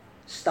that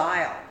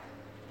style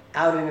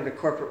out into the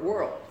corporate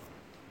world.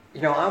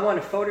 I want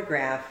to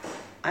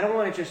photograph. I don't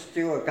want to just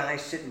do a guy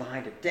sitting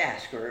behind a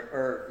desk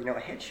or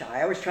a headshot.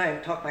 I always try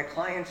and talk my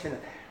clients into,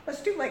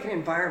 let's do like an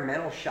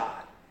environmental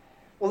shot.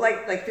 Well,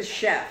 like this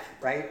chef,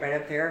 right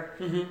up there.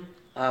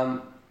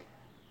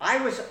 I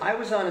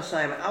was on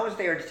assignment. I was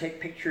there to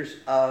take pictures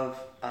of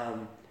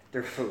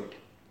their food.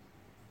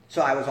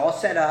 So I was all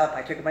set up.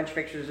 I took a bunch of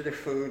pictures of their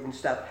food and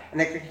stuff. And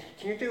they said,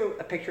 can you do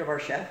a picture of our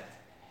chef?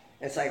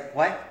 And it's like,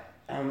 what?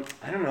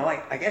 I don't know.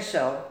 I guess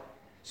so.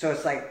 So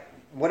it's like,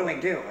 what do I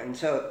do? And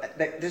so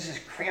there's this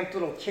cramped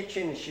little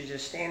kitchen, and she's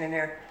just standing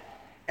there.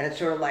 And it's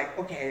sort of like,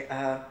 okay,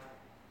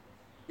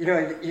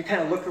 you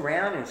kind of look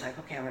around, and it's like,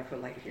 okay, I'm going to put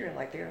a light here, and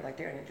light there, and light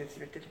there.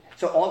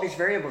 So all these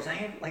variables, I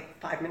had like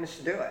 5 minutes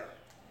to do it.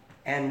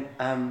 And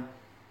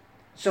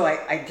so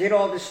I did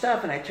all this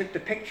stuff, and I took the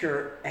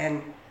picture,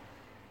 and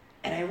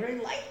I really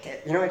liked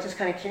it. It just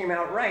kind of came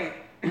out right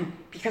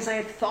because I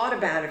had thought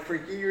about it for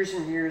years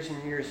and years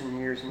and years and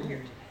years and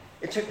years.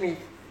 It took me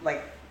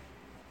like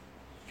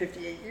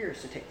 58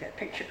 years to take that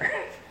picture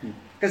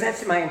because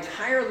that's my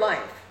entire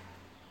life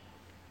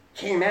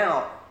came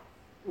out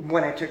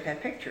when I took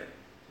that picture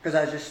because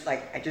I was just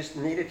like, I just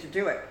needed to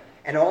do it.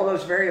 And all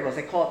those variables,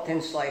 they call it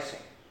thin slicing.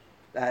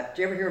 Do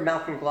you ever hear of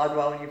Malcolm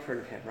Gladwell? You've heard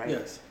of him, right?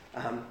 Yes.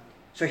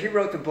 So he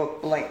wrote the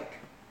book Blink.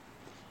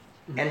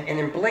 And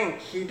in Blink,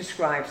 he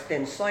describes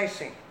thin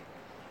slicing.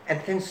 And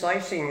thin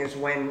slicing is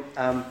when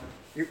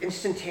you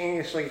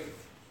instantaneously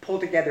pull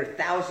together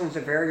thousands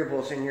of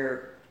variables in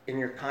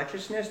your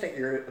consciousness that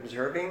you're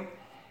observing,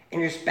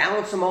 and you just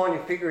balance them all and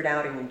you figure it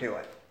out and you do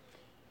it.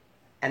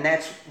 And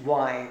that's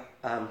why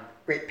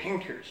great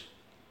painters,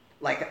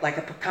 like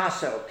a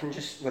Picasso, can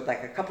just, with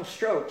like a couple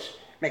strokes,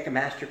 make a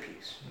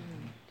masterpiece.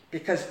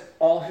 Because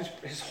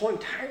his whole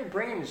entire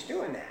brain is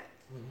doing that.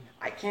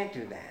 I can't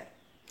do that.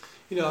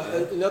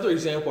 Another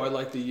example I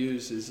like to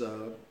use is,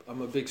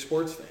 I'm a big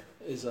sports fan,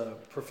 is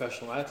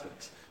professional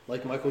athletes,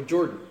 like Michael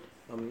Jordan.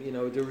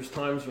 There was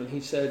times when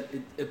he said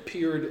it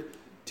appeared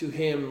to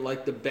him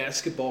like the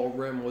basketball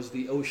rim was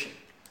the ocean.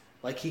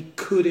 Like he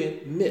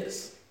couldn't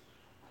miss.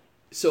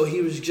 So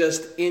he was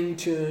just in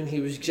tune,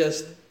 he was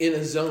just in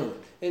a zone.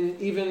 And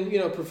even,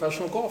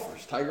 professional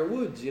golfers, Tiger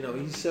Woods, he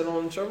said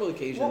on several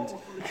occasions.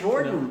 Well,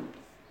 Jordan,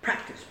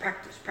 practice.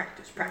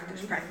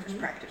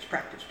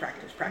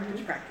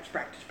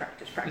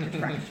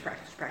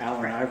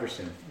 Allen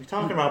Iverson. You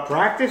talking about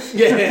practice?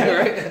 Yeah,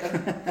 right.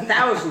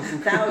 Thousands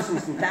and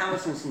thousands and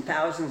thousands and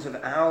thousands of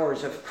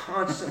hours of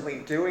constantly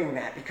doing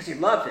that because he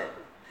loved it.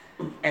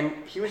 And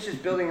he was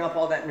just building up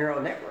all that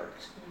neural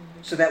networks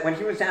so that when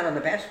he was out on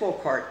the basketball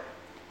court,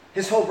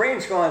 his whole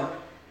brain's going,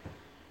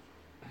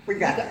 we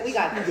got this.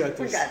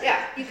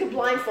 Yeah, you could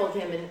blindfold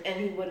him and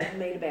he would have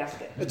made a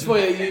basket. It's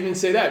funny you even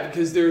say that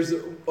because there's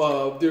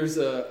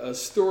a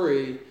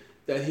story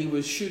that he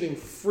was shooting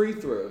free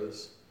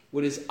throws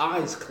with his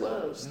eyes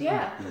closed.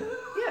 Yeah,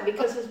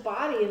 because his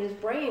body and his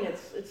brain,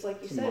 it's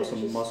like you said,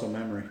 muscle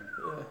memory.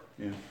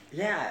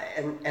 Yeah,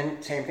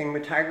 and same thing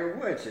with Tiger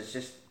Woods. It's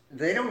just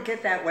they don't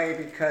get that way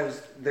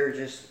because they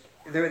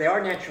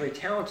are naturally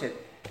talented,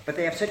 but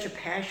they have such a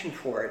passion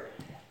for it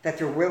that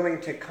they're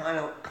willing to kind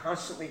of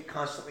constantly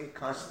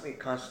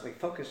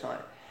focus on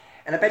it.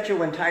 And I bet you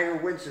when Tiger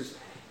Woods is,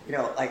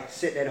 like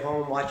sitting at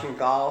home watching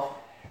golf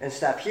and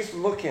stuff, he's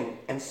looking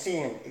and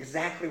seeing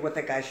exactly what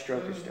the guy's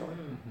stroke is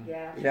doing.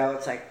 Yeah.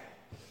 It's like,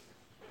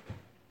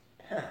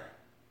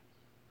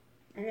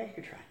 maybe I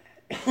could try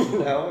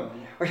that,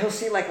 Or he'll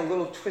see like a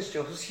little twist,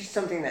 he'll see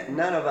something that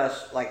none of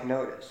us like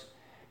notice.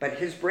 But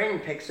his brain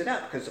picks it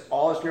up because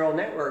all his neural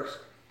networks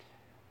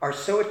are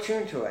so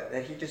attuned to it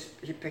that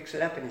he picks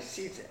it up and he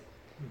sees it,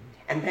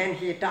 and then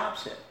he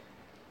adopts it.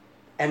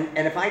 And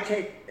if I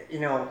take,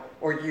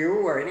 or you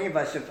or any of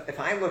us, if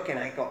I look and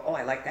I go, oh,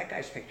 I like that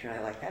guy's picture, and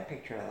I like that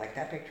picture, and I like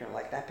that picture, and I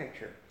like that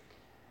picture.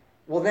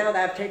 Well, now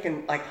that I've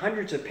taken like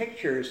hundreds of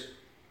pictures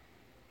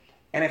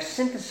and I've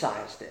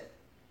synthesized it.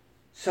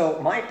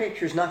 So my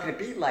picture is not going to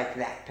be like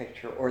that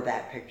picture or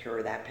that picture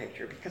or that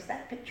picture, because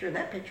that picture and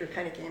that picture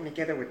kind of came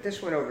together with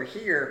this one over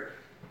here,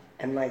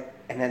 and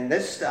then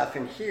this stuff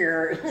in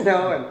here,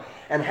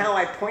 and how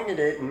I pointed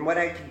it and what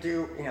I could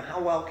do, how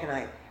well can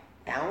I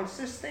balance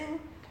this thing?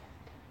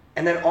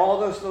 And then all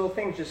those little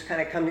things just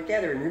kind of come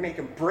together, and you make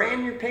a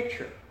brand new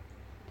picture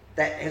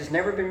that has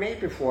never been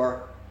made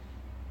before,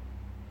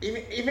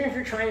 even if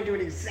you're trying to do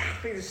it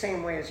exactly the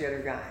same way as the other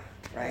guy,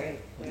 right?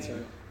 That's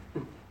right.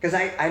 Because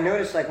I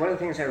noticed, like, one of the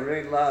things I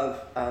really love,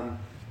 and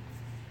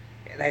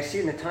I see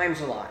in the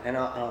Times a lot, and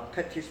I'll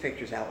cut these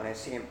pictures out when I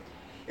see them,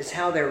 is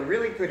how they're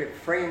really good at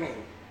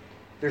framing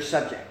their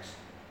subjects,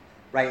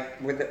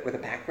 right? With a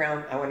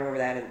background. I went over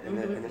that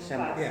in the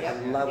seminar. Yeah. I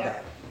love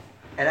that.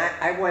 And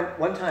I went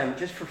one time,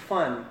 just for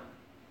fun,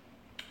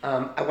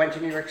 I went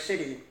to New York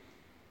City,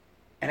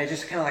 and I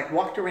just kind of like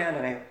walked around,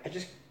 and I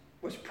just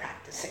was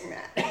practicing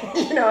that.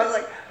 I was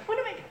like, what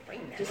am I going to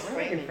frame that? Just What am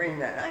I going to frame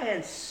that? I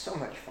had so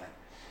much fun.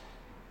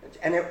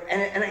 And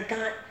I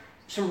got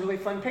some really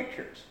fun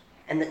pictures.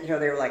 And they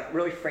were like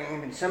really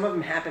framed, and some of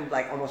them happened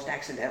like almost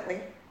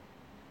accidentally.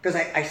 Because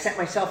I set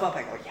myself up,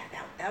 I go, yeah,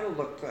 that'll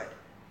look good.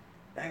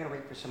 Now I gotta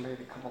wait for somebody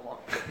to come along.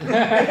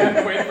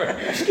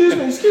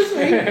 Excuse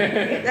me.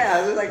 Yeah,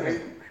 I was like,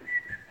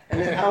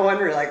 and then I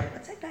wonder, like,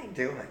 what's that guy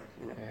doing?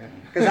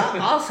 Because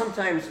I'll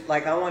sometimes,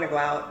 like, I want to go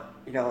out,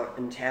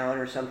 in town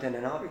or something,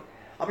 and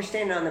I'll be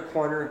standing on the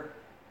corner,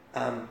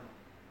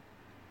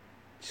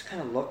 just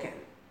kind of looking.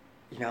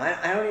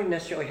 I don't even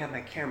necessarily have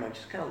my camera. I'm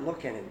just kind of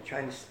looking and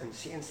trying to and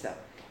seeing stuff.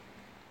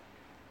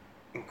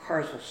 And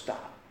cars will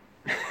stop.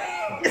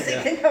 Because they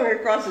think I'm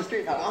across the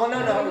street. Oh,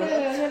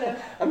 no.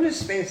 I'm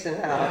just spacing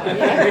out.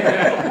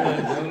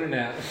 Zoning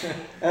out.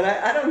 And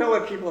I don't know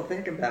what people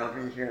think about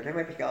me here. They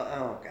might be going,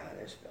 oh, God,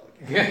 there's Bill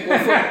again.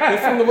 Well,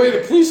 from the way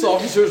the police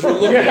officers were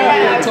looking at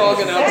me and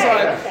talking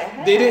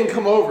outside, they didn't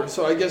come over,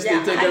 so I guess they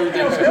think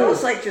everything was Bill was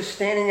cool. like just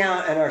standing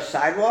out on our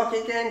sidewalk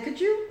again. Could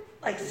you,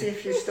 see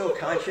if he's still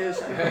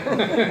conscious?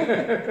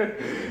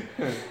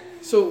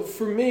 So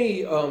for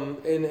me,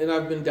 and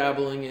I've been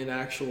dabbling in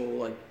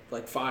actual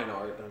like fine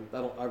art.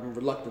 I'm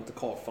reluctant to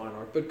call it fine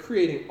art, but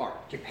creating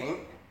art. Do you paint?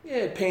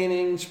 Yeah,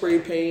 painting, spray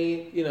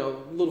paint, a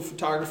little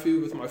photography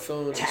with my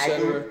phone, Tagging?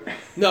 etc.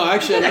 No,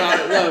 actually, I'm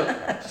not.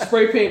 No,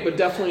 spray paint, but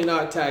definitely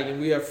not tagging.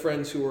 We have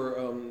friends who are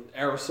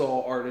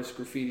aerosol artists,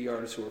 graffiti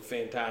artists who are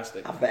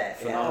fantastic. I'll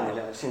bet. Phenomenal.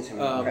 Yeah, I've seen some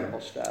incredible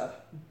stuff.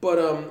 But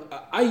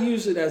I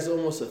use it as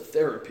almost a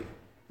therapy.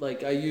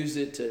 Like, I use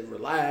it to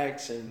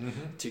relax and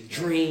to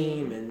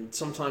dream and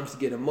sometimes to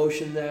get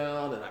emotion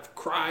down, and I've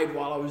cried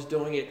while I was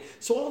doing it.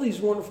 So all these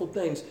wonderful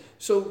things.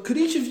 So could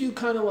each of you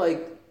kind of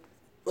like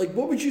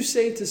what would you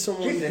say to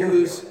someone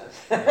who's...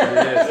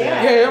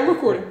 Yeah, I'm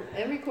recording.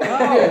 I'm recording.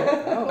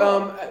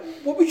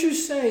 What would you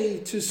say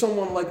to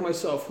someone like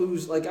myself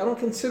who's like, I don't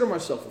consider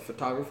myself a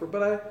photographer,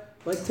 but I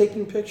like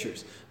taking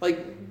pictures.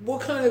 Like,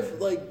 what kind of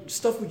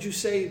stuff would you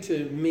say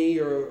to me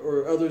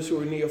or others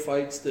who are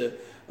neophytes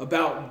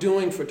about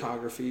doing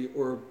photography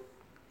or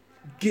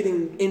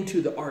getting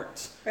into the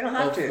arts? We don't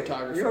have of to.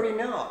 photography? You already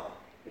know.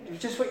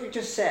 Just what you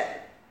just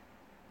said.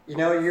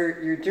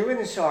 You're doing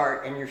this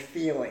art and you're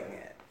feeling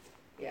it.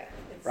 Yeah.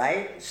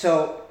 Right?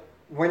 So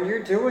when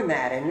you're doing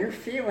that and you're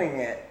feeling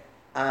it,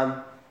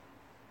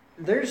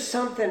 there's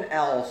something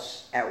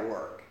else at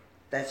work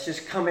that's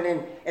just coming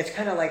in. It's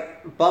kind of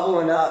like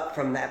bubbling up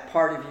from that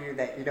part of you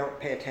that you don't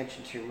pay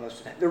attention to most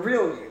of the time. The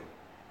real you.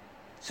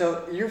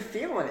 So you're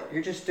feeling it.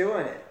 You're just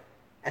doing it.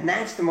 And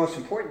that's the most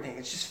important thing.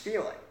 It's just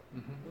feel it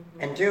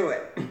and do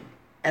it.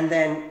 And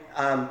then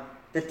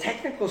the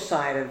technical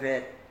side of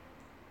it,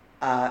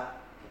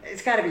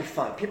 it's got to be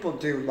fun. People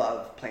do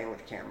love playing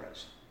with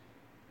cameras.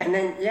 And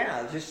then,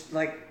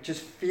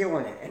 just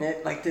feeling it. And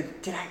it,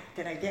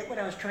 did I get what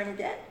I was trying to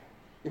get?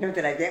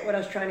 Did I get what I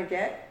was trying to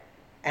get?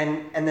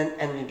 And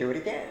then you do it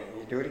again, and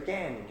you do it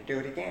again, and you do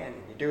it again,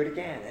 and you do it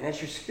again. And as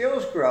your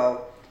skills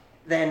grow,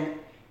 then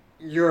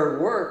your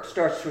work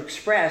starts to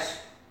express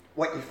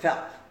what you felt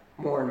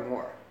more and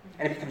more.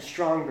 And it becomes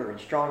stronger and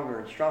stronger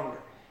and stronger.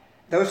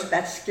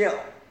 That's skill.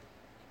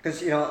 Because,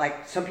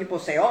 some people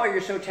say, oh,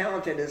 you're so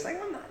talented. It's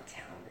like, I'm not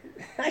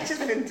talented. I've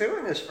just been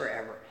doing this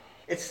forever.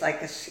 It's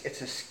like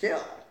it's a skill.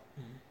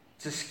 Mm-hmm.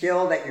 It's a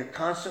skill that you're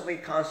constantly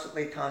doing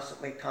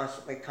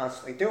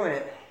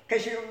it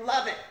because you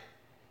love it.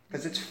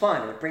 Because it's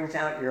fun. It brings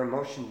out your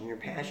emotions and your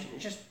passion. You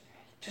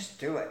just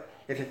do it.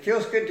 If it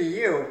feels good to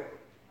you,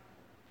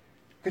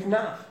 good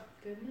enough.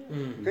 Good enough.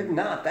 Mm-hmm. Good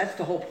enough. That's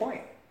the whole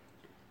point.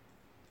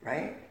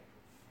 Right?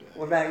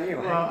 What about you?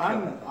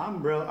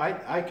 Well,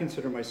 I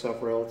consider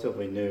myself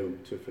relatively new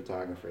to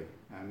photography.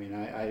 I mean,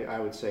 I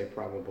would say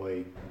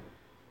probably,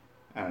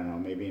 I don't know,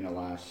 maybe in the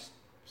last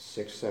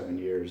 6-7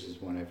 years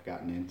is when I've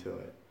gotten into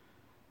it.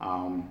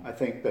 I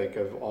think like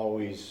I've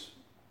always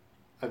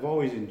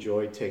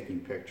enjoyed taking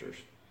pictures.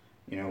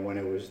 You know, when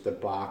it was the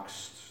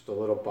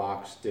little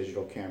box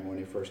digital camera when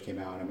it first came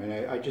out. I mean,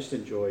 I just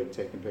enjoyed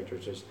taking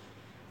pictures.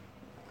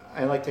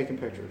 I like taking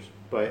pictures,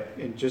 but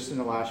just in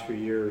the last few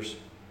years,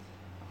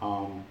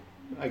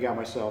 I got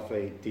myself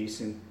a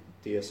decent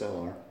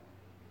DSLR,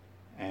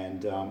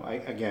 and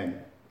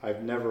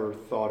I've never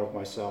thought of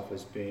myself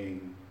as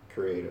being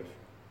creative.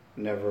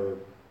 Never.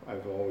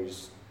 I've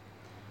always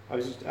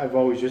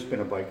just been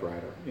a bike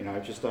rider. You know, I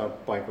just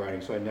thought bike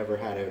riding, so I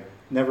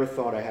never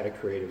thought I had a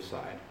creative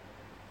side.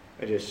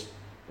 I just,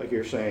 like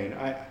you're saying,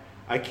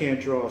 I can't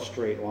draw a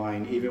straight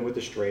line even with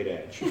a straight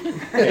edge.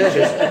 It's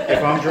just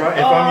if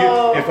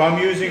I'm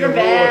using a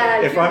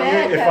ruler,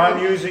 if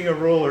I'm using a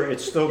ruler,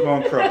 it's still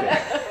going crooked.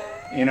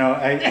 You know,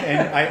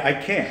 I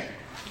can't.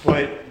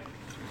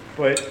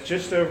 But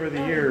just over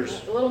the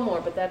years, A little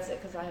more, but that's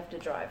it because I have to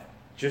drive.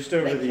 just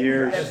over the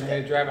years,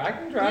 Designated driver. I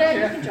can drive. Yeah,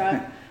 you can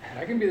drive.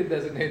 I can be the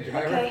designated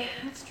driver. Okay,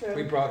 that's true.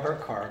 We brought her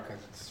car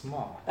because it's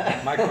small.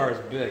 My car is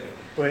big.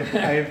 but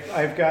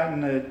I've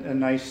gotten a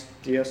nice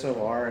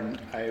DSLR, and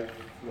I've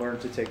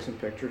learned to take some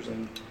pictures,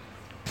 and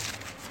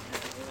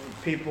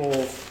people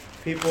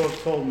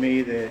have told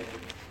me that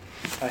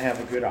I have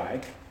a good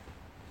eye.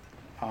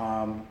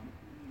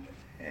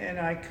 And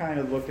I kind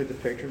of looked at the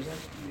pictures like,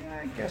 yeah,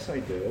 I guess I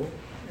do.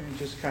 And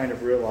just kind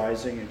of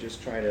realizing and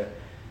just try to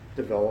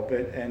develop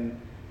it. And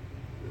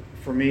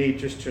for me,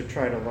 just to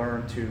try to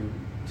learn to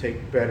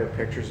take better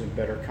pictures and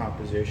better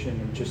composition,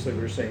 and just like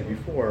we were saying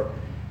before,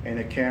 and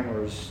the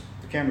cameras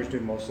do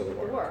most of the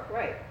work.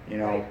 Right. You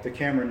know, right. the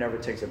camera never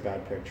takes a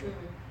bad picture.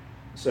 Mm-hmm.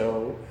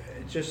 So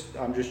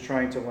I'm just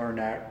trying to learn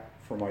that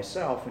for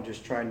myself, and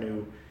just trying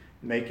to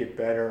make it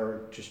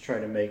better, just try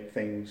to make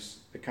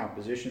the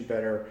composition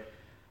better,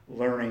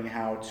 learning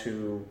how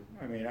to,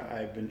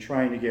 I've been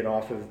trying to get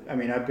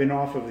I've been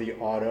off of the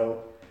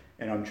auto,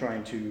 and I'm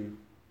trying to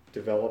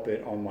develop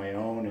it on my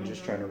own, and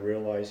just trying to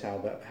realize how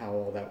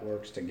all that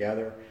works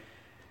together.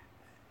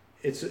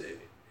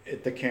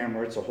 The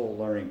camera, it's a whole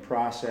learning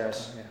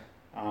process.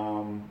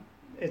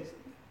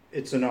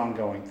 It's an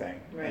ongoing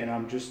thing, Right. and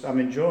I'm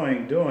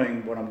enjoying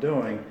doing what I'm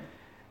doing.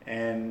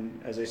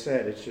 And as I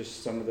said, it's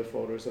just some of the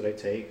photos that I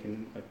take,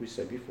 and like we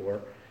said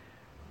before,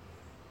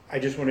 I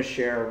just want to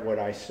share what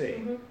I see.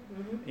 Mm-hmm.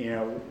 Mm-hmm. You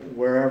know,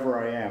 wherever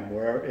I am,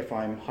 if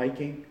I'm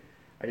hiking,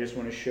 I just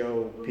want to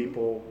show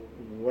people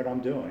what I'm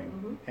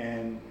doing.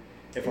 And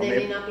if And I'm they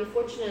may able, not be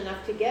fortunate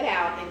enough to get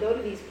out and go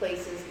to these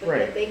places, but Right.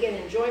 yet they get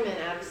enjoyment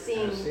out of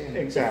seeing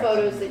the exactly.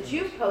 photos that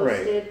you've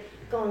posted,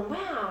 going,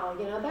 wow,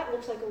 that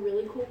looks like a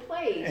really cool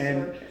place.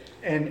 And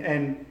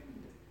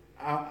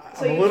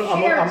So I'm you a little,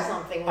 shared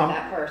something with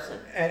that person.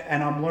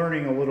 and I'm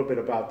learning a little bit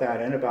about that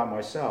and about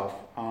myself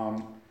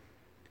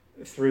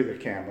through the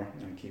camera.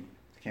 I keep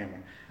the camera,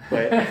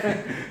 but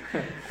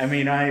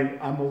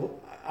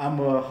I'm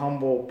a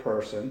humble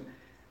person,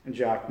 and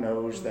Jock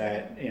knows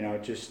that. You know,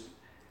 just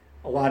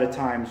a lot of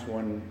times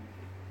when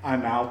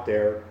I'm out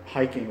there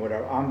hiking,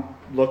 whatever, I'm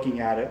looking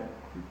at it.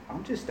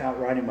 I'm just out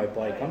riding my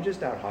bike. Right. I'm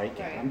just out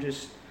hiking.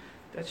 Right.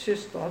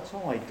 That's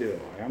all I do.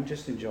 I'm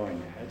just enjoying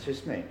that. It's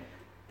just me.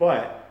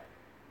 But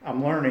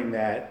I'm learning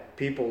that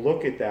people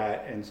look at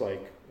that and it's like,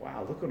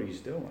 wow, look what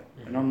he's doing.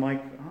 And I'm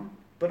like,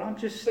 I'm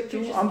just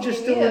doing it. I'm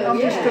just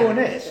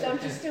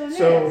doing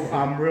So this.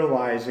 I'm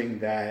realizing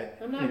that,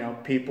 I'm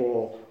not-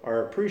 people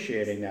are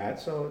appreciating that.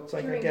 So it's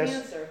like, You're I an guess,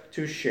 answer.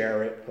 to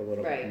share it a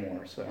little Right. bit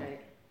more. So Right.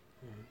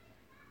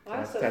 Well, I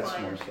also that's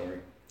find my story.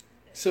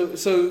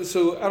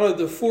 So out of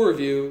the four of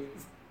you,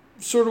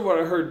 sort of what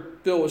I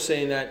heard Bill was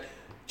saying, that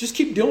just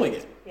keep doing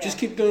it. Yeah. Just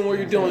keep doing what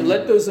you're doing.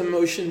 Let those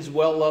emotions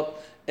well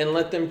up and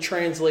let them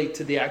translate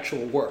to the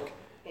actual work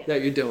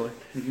that you're doing.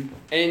 Mhm.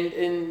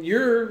 And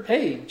you're,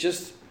 hey,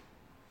 just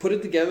put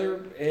it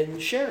together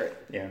and share it.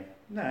 Yeah,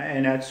 no,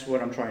 and that's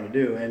what I'm trying to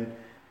do.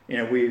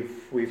 And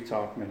we've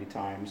talked many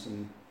times,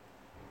 and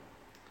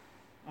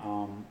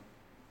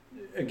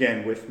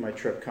again with my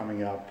trip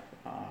coming up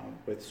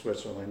with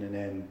Switzerland, and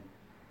then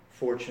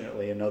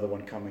fortunately another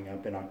one coming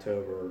up in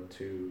October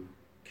to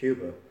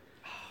Cuba.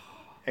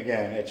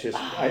 Again, it's just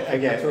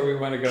That's where we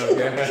want to go.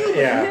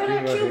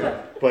 yeah,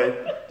 Cuba.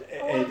 but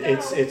Oh,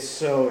 it's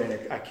so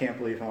I can't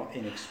believe how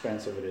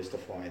inexpensive it is to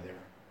fly there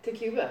To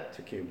Cuba.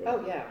 to Cuba.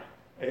 Oh yeah.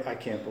 I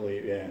can't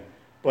believe, yeah.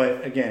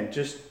 But again,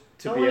 just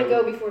to I be want to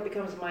able, go before it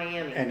becomes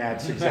Miami. and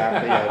that's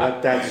exactly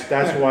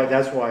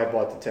that's why I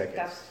bought the tickets.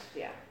 That's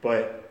yeah.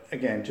 But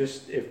again,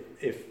 just if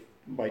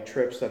my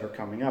trips that are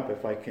coming up,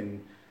 if I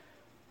can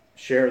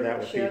share that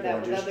with Share people, that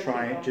and with other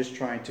people. just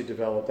trying to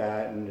develop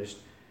that, and just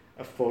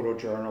a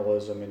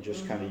photojournalism, and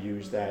just kind of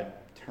use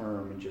that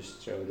term, and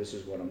just show this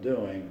is what I'm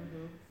doing.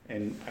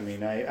 And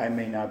I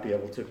may not be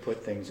able to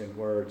put things in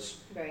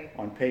words Right.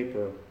 on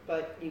paper.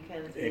 But you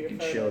can through It your can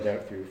photos. show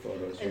that through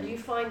photos. And yeah. do you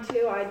find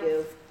too, I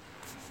do,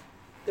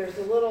 there's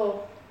a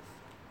little,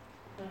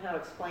 I don't know how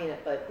to explain it,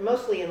 but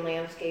mostly in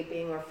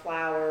landscaping or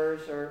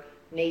flowers or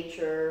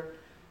nature,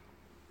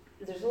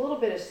 there's a little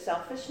bit of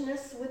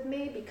selfishness with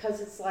me,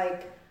 because it's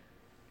like,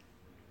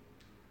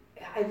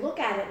 I look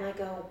at it and I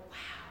go,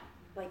 wow,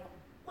 like,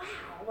 wow,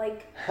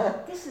 like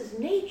this is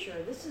nature.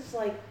 This is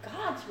like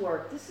God's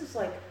work. This is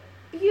like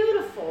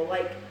beautiful.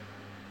 Like,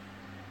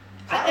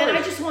 and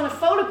I just want to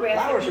photograph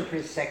Flowers it. are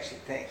pretty sexy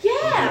things. Yeah,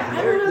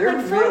 I want to they're like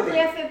really-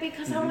 photograph it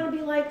because I want to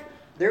be like,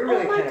 They're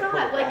really oh my kind of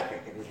God, like,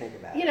 pornographic if you think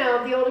about you it.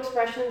 know, the old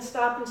expression,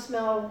 stop and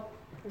smell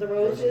the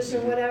roses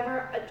or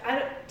whatever.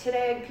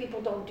 Today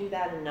people don't do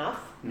that enough.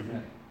 Mm-hmm.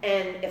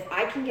 And if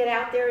I can get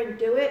out there and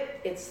do it,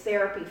 it's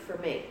therapy for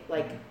me.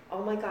 Like,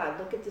 oh my God,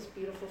 look at this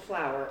beautiful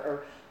flower,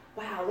 or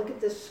wow, look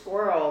at this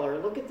squirrel, or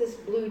look at this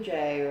blue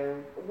jay, or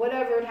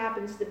whatever it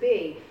happens to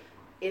be.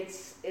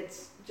 It's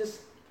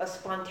just a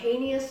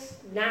spontaneous,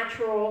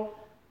 natural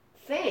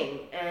thing,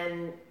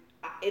 and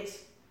it's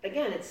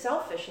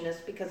selfishness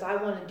because I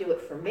want to do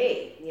it for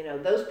me. You know,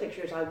 those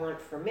pictures I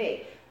want for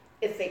me.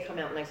 If they come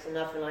out nice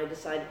enough and I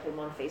decide to put them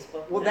on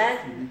Facebook. Well,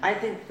 I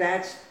think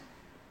that's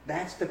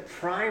the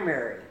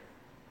primary.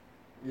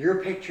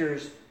 Your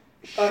pictures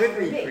should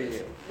be for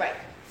you. Right.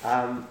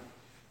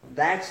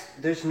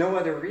 There's no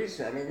other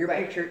reason. I mean, your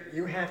Right. picture,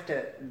 you have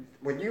to,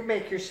 when you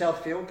make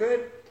yourself feel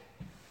good,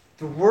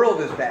 the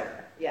world is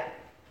better. Yeah.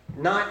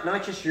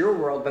 Not just your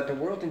world, but the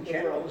world in The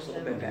general world is a in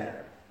little bit general.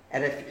 better.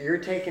 And if you're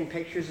taking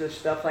pictures of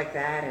stuff like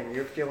that and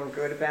you're feeling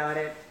good about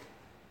it,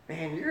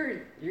 man,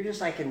 you're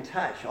just like in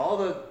touch. All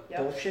the Yep.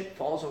 bullshit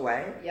falls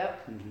away, Yep.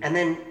 and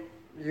then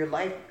your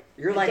life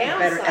is better,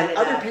 downside and of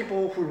other that-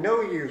 people who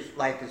know your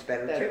life is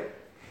better Better. too.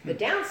 The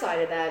downside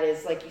of that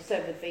is, like you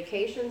said, with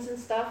vacations and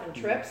stuff and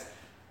trips,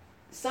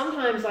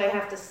 sometimes I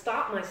have to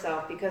stop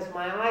myself because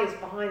my eye is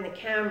behind the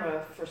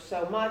camera for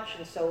so much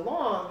and so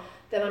long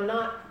that I'm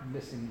not.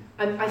 Missing.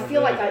 I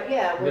feel like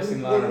we're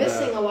missing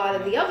a lot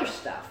of the yeah. other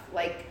stuff.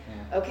 Like,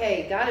 Yeah.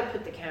 okay, you got to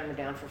put the camera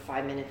down for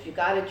 5 minutes. You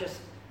got to just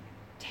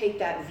take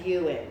that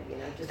view in. You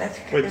know, just That's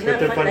But- it's but not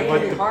the fun, funny- that but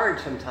can be the- hard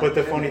sometimes. But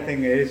the isn't funny it?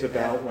 thing is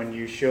about when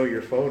you show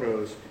your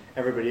photos,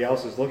 everybody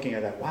else is looking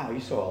at that, wow, you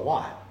saw a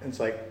lot. It's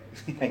like,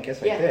 I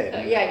guess I did.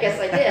 Yeah, I guess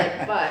I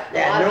did, but a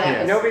Yeah, lot of that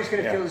was, nobody's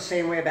going to Yeah. feel the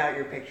same way about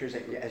your pictures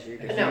as you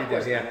do. No, of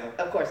course Yeah. not.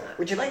 Of course not.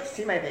 Would you like to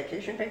see my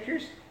vacation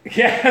pictures?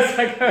 Yes,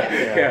 I got.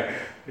 Yeah.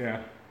 Yeah.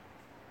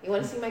 You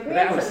want to see my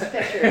That was- grandson's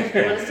pictures?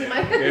 You want to see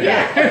my?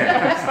 Yeah.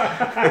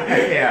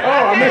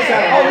 Oh, I missed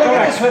that. Oh, look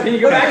at this one. Can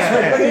you go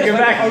back? Can you go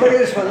back? Oh, look at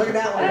this one. Look at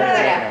that one. Look at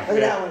that Yeah.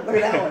 one. Look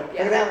at that one. Look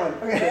at that one.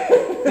 Look at that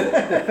one. Look at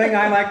that one. The thing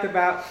I liked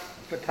about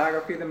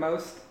photography the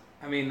most,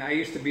 I mean, I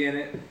used to be in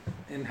it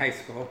in high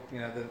school, you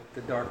know,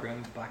 the dark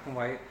rooms, black and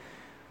white.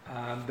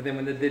 But then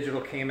when the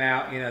digital came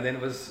out, you know, then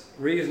it was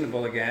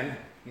reasonable again.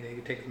 You know, you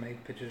could take as many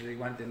pictures as you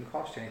want, it didn't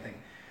cost you anything.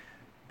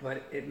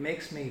 But it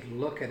makes me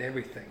look at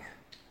everything.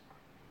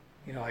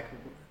 You know, like,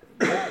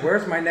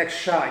 where's my next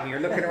shot? And you're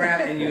looking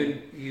around and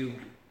you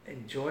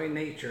enjoy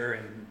nature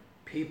and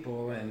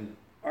people and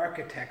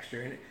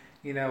architecture. And,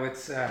 you know,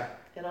 it's...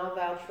 And I'll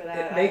vouch for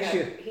that. It makes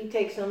He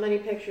takes so many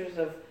pictures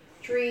of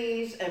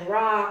trees and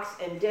rocks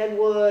and dead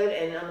wood,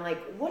 and I'm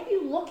like, what are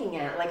you looking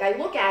at? Like, I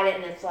look at it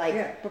and it's like,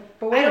 yeah,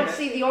 but wait I a don't minute.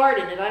 see the art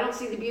in it. I don't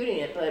see the beauty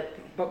in it,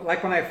 But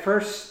like when I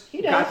first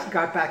He does.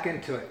 got back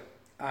into it,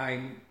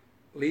 I'm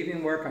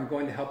leaving work, I'm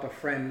going to help a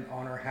friend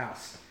on her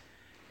house.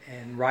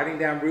 And riding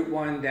down Route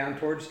 1 down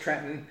towards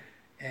Trenton,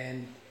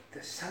 and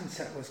the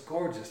sunset was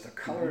gorgeous. The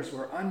colors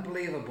were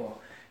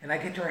unbelievable. And I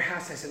get to her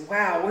house, I said,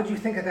 wow, what did you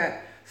think of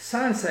that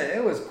sunset?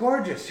 It was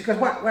gorgeous. She goes,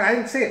 what? I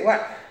didn't see it.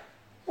 What?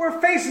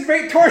 We're facing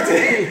right towards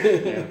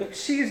it.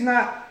 She's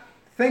not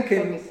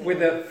thinking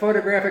with a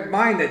photographic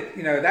mind that,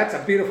 you know, that's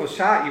a beautiful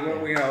shot.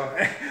 You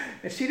know,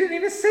 and she didn't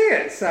even see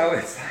it. So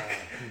it's like,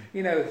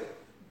 you know,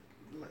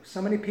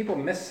 so many people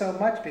miss so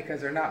much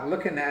because they're not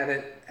looking at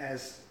it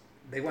as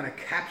they want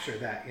to capture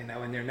that, you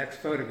know, in their next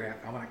photograph.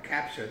 I want to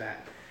capture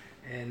that.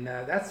 And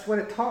that's what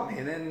it taught me.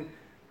 And then,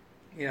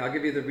 you know, I'll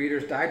give you the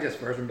Reader's Digest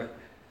version, but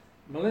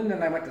Melinda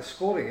and I went to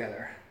school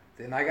together.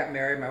 Then I got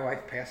married, my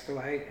wife passed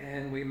away,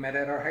 and we met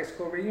at our high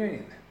school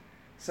reunion.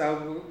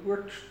 So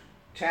we're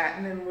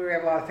chatting, and we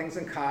have a lot of things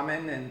in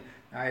common, and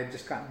I had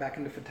just gotten back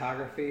into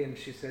photography, and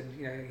she said,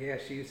 you know, yeah,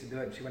 she used to do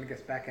it, and she wanted to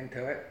get back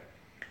into it.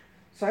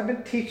 So I've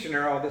been teaching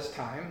her all this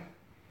time.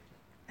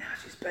 Now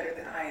she's better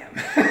than I am.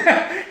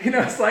 You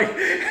know, it's like,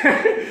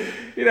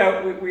 you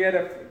know, we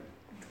had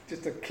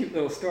just a cute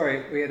little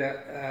story. We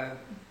had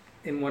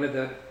in one of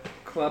the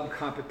club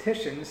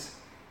competitions,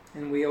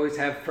 and we always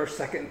have first,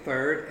 second,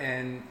 third,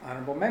 and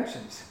honorable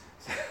mentions.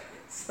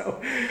 So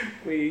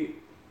I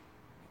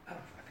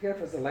forget if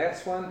it was the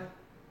last one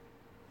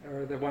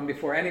or the one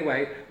before.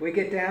 Anyway, we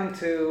get down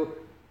to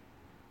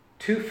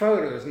 2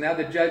 photos. Now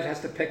the judge has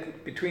to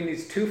pick between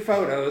these 2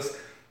 photos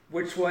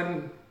which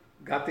one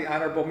got the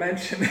honorable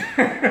mention.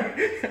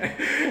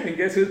 And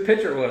guess whose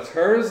picture it was?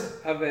 Hers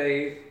of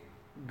a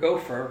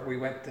gopher. We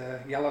went to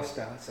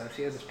Yellowstone, so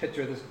she has this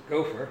picture of this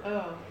gopher.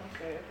 Oh,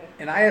 that's right, okay.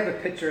 And I have a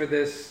picture of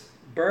this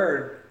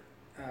bird,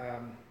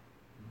 From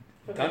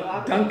the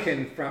Galapagos?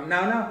 Duncan from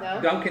No?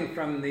 Duncan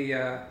from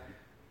the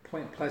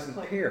Point Pleasant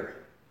Point- Pier.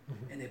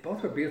 And they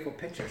both were beautiful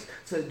pictures.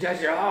 So the judge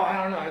said, oh,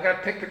 I don't know, I got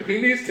to pick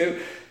between these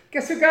 2.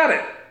 Guess who got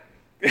it?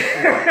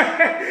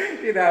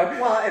 You know.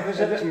 Well, if it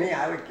was up to me,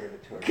 I would give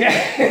it to her.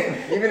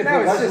 Even if No,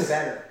 it it's wasn't just-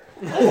 better.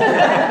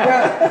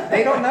 Well,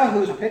 they don't know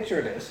whose picture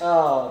it is.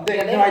 Oh. They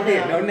Yeah, have they no don't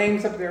idea, know. no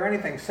names up there or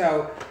anything.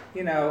 So,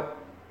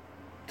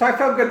 so I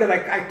felt good that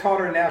I taught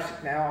her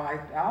now.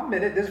 I'll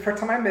admit it. This is the first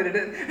time I admitted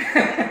it.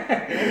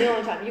 And the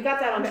only time, you got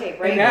that on tape,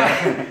 right? And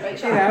now, Right,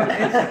 Sean?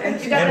 and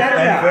she's You got better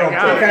that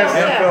now. on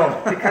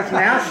Because, film. because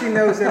now she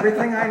knows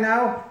everything I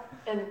know,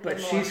 And but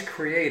more. she's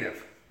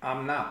creative.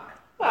 I'm not.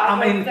 Well, I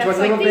mean, that's to a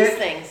little like these bit,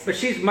 things. but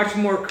she's much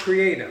more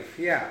creative.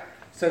 Yeah,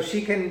 so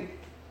she can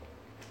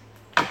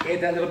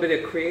add that little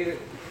bit of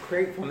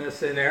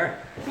creativefulness in there.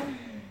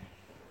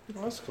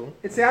 Oh, that's cool.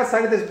 It's the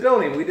outside of this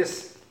building.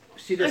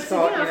 She I just said,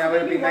 thought, if I'm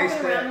it'd gonna be nice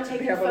walking around and to be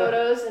taking able to.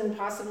 photos and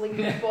possibly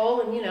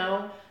people,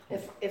 and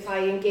if I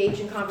engage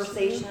in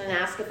conversation and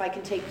ask if I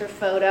can take their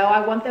photo,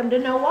 I want them to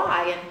know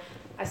why. And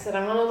I said,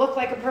 I want to look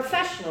like a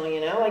professional,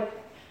 like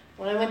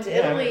when I went to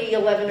Italy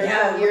 11 or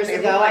 12 years they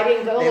ago, look I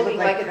didn't go they look looking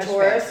like like a press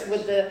tourist passes.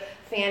 with the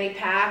fanny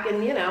pack,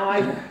 and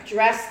I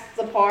dressed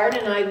the part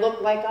and I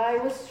looked like I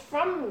was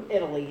from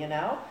Italy,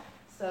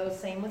 So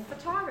same with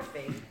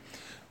photography.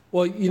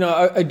 Well,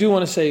 I do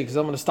want to say, because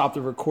I'm going to stop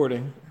the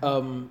recording,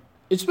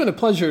 it's been a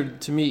pleasure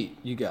to meet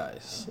you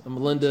guys.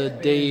 Melinda,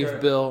 Dave,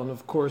 Bill, and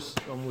of course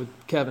I'm with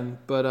Kevin.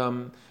 But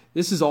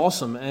this is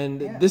awesome,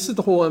 and this is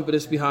the whole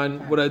impetus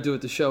behind what I do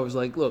at the show. Is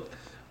like, look,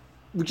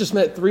 we just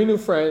met 3 new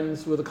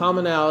friends with a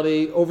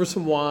commonality over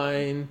some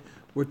wine.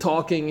 We're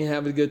talking and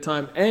having a good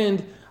time,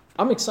 and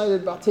I'm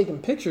excited about taking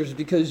pictures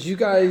because you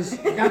guys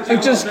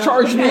just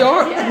charged me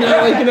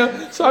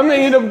on. So I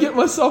may end up getting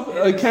myself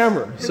a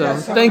camera. So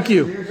thank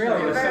you.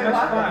 Really, it was so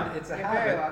much fun. It's a habit.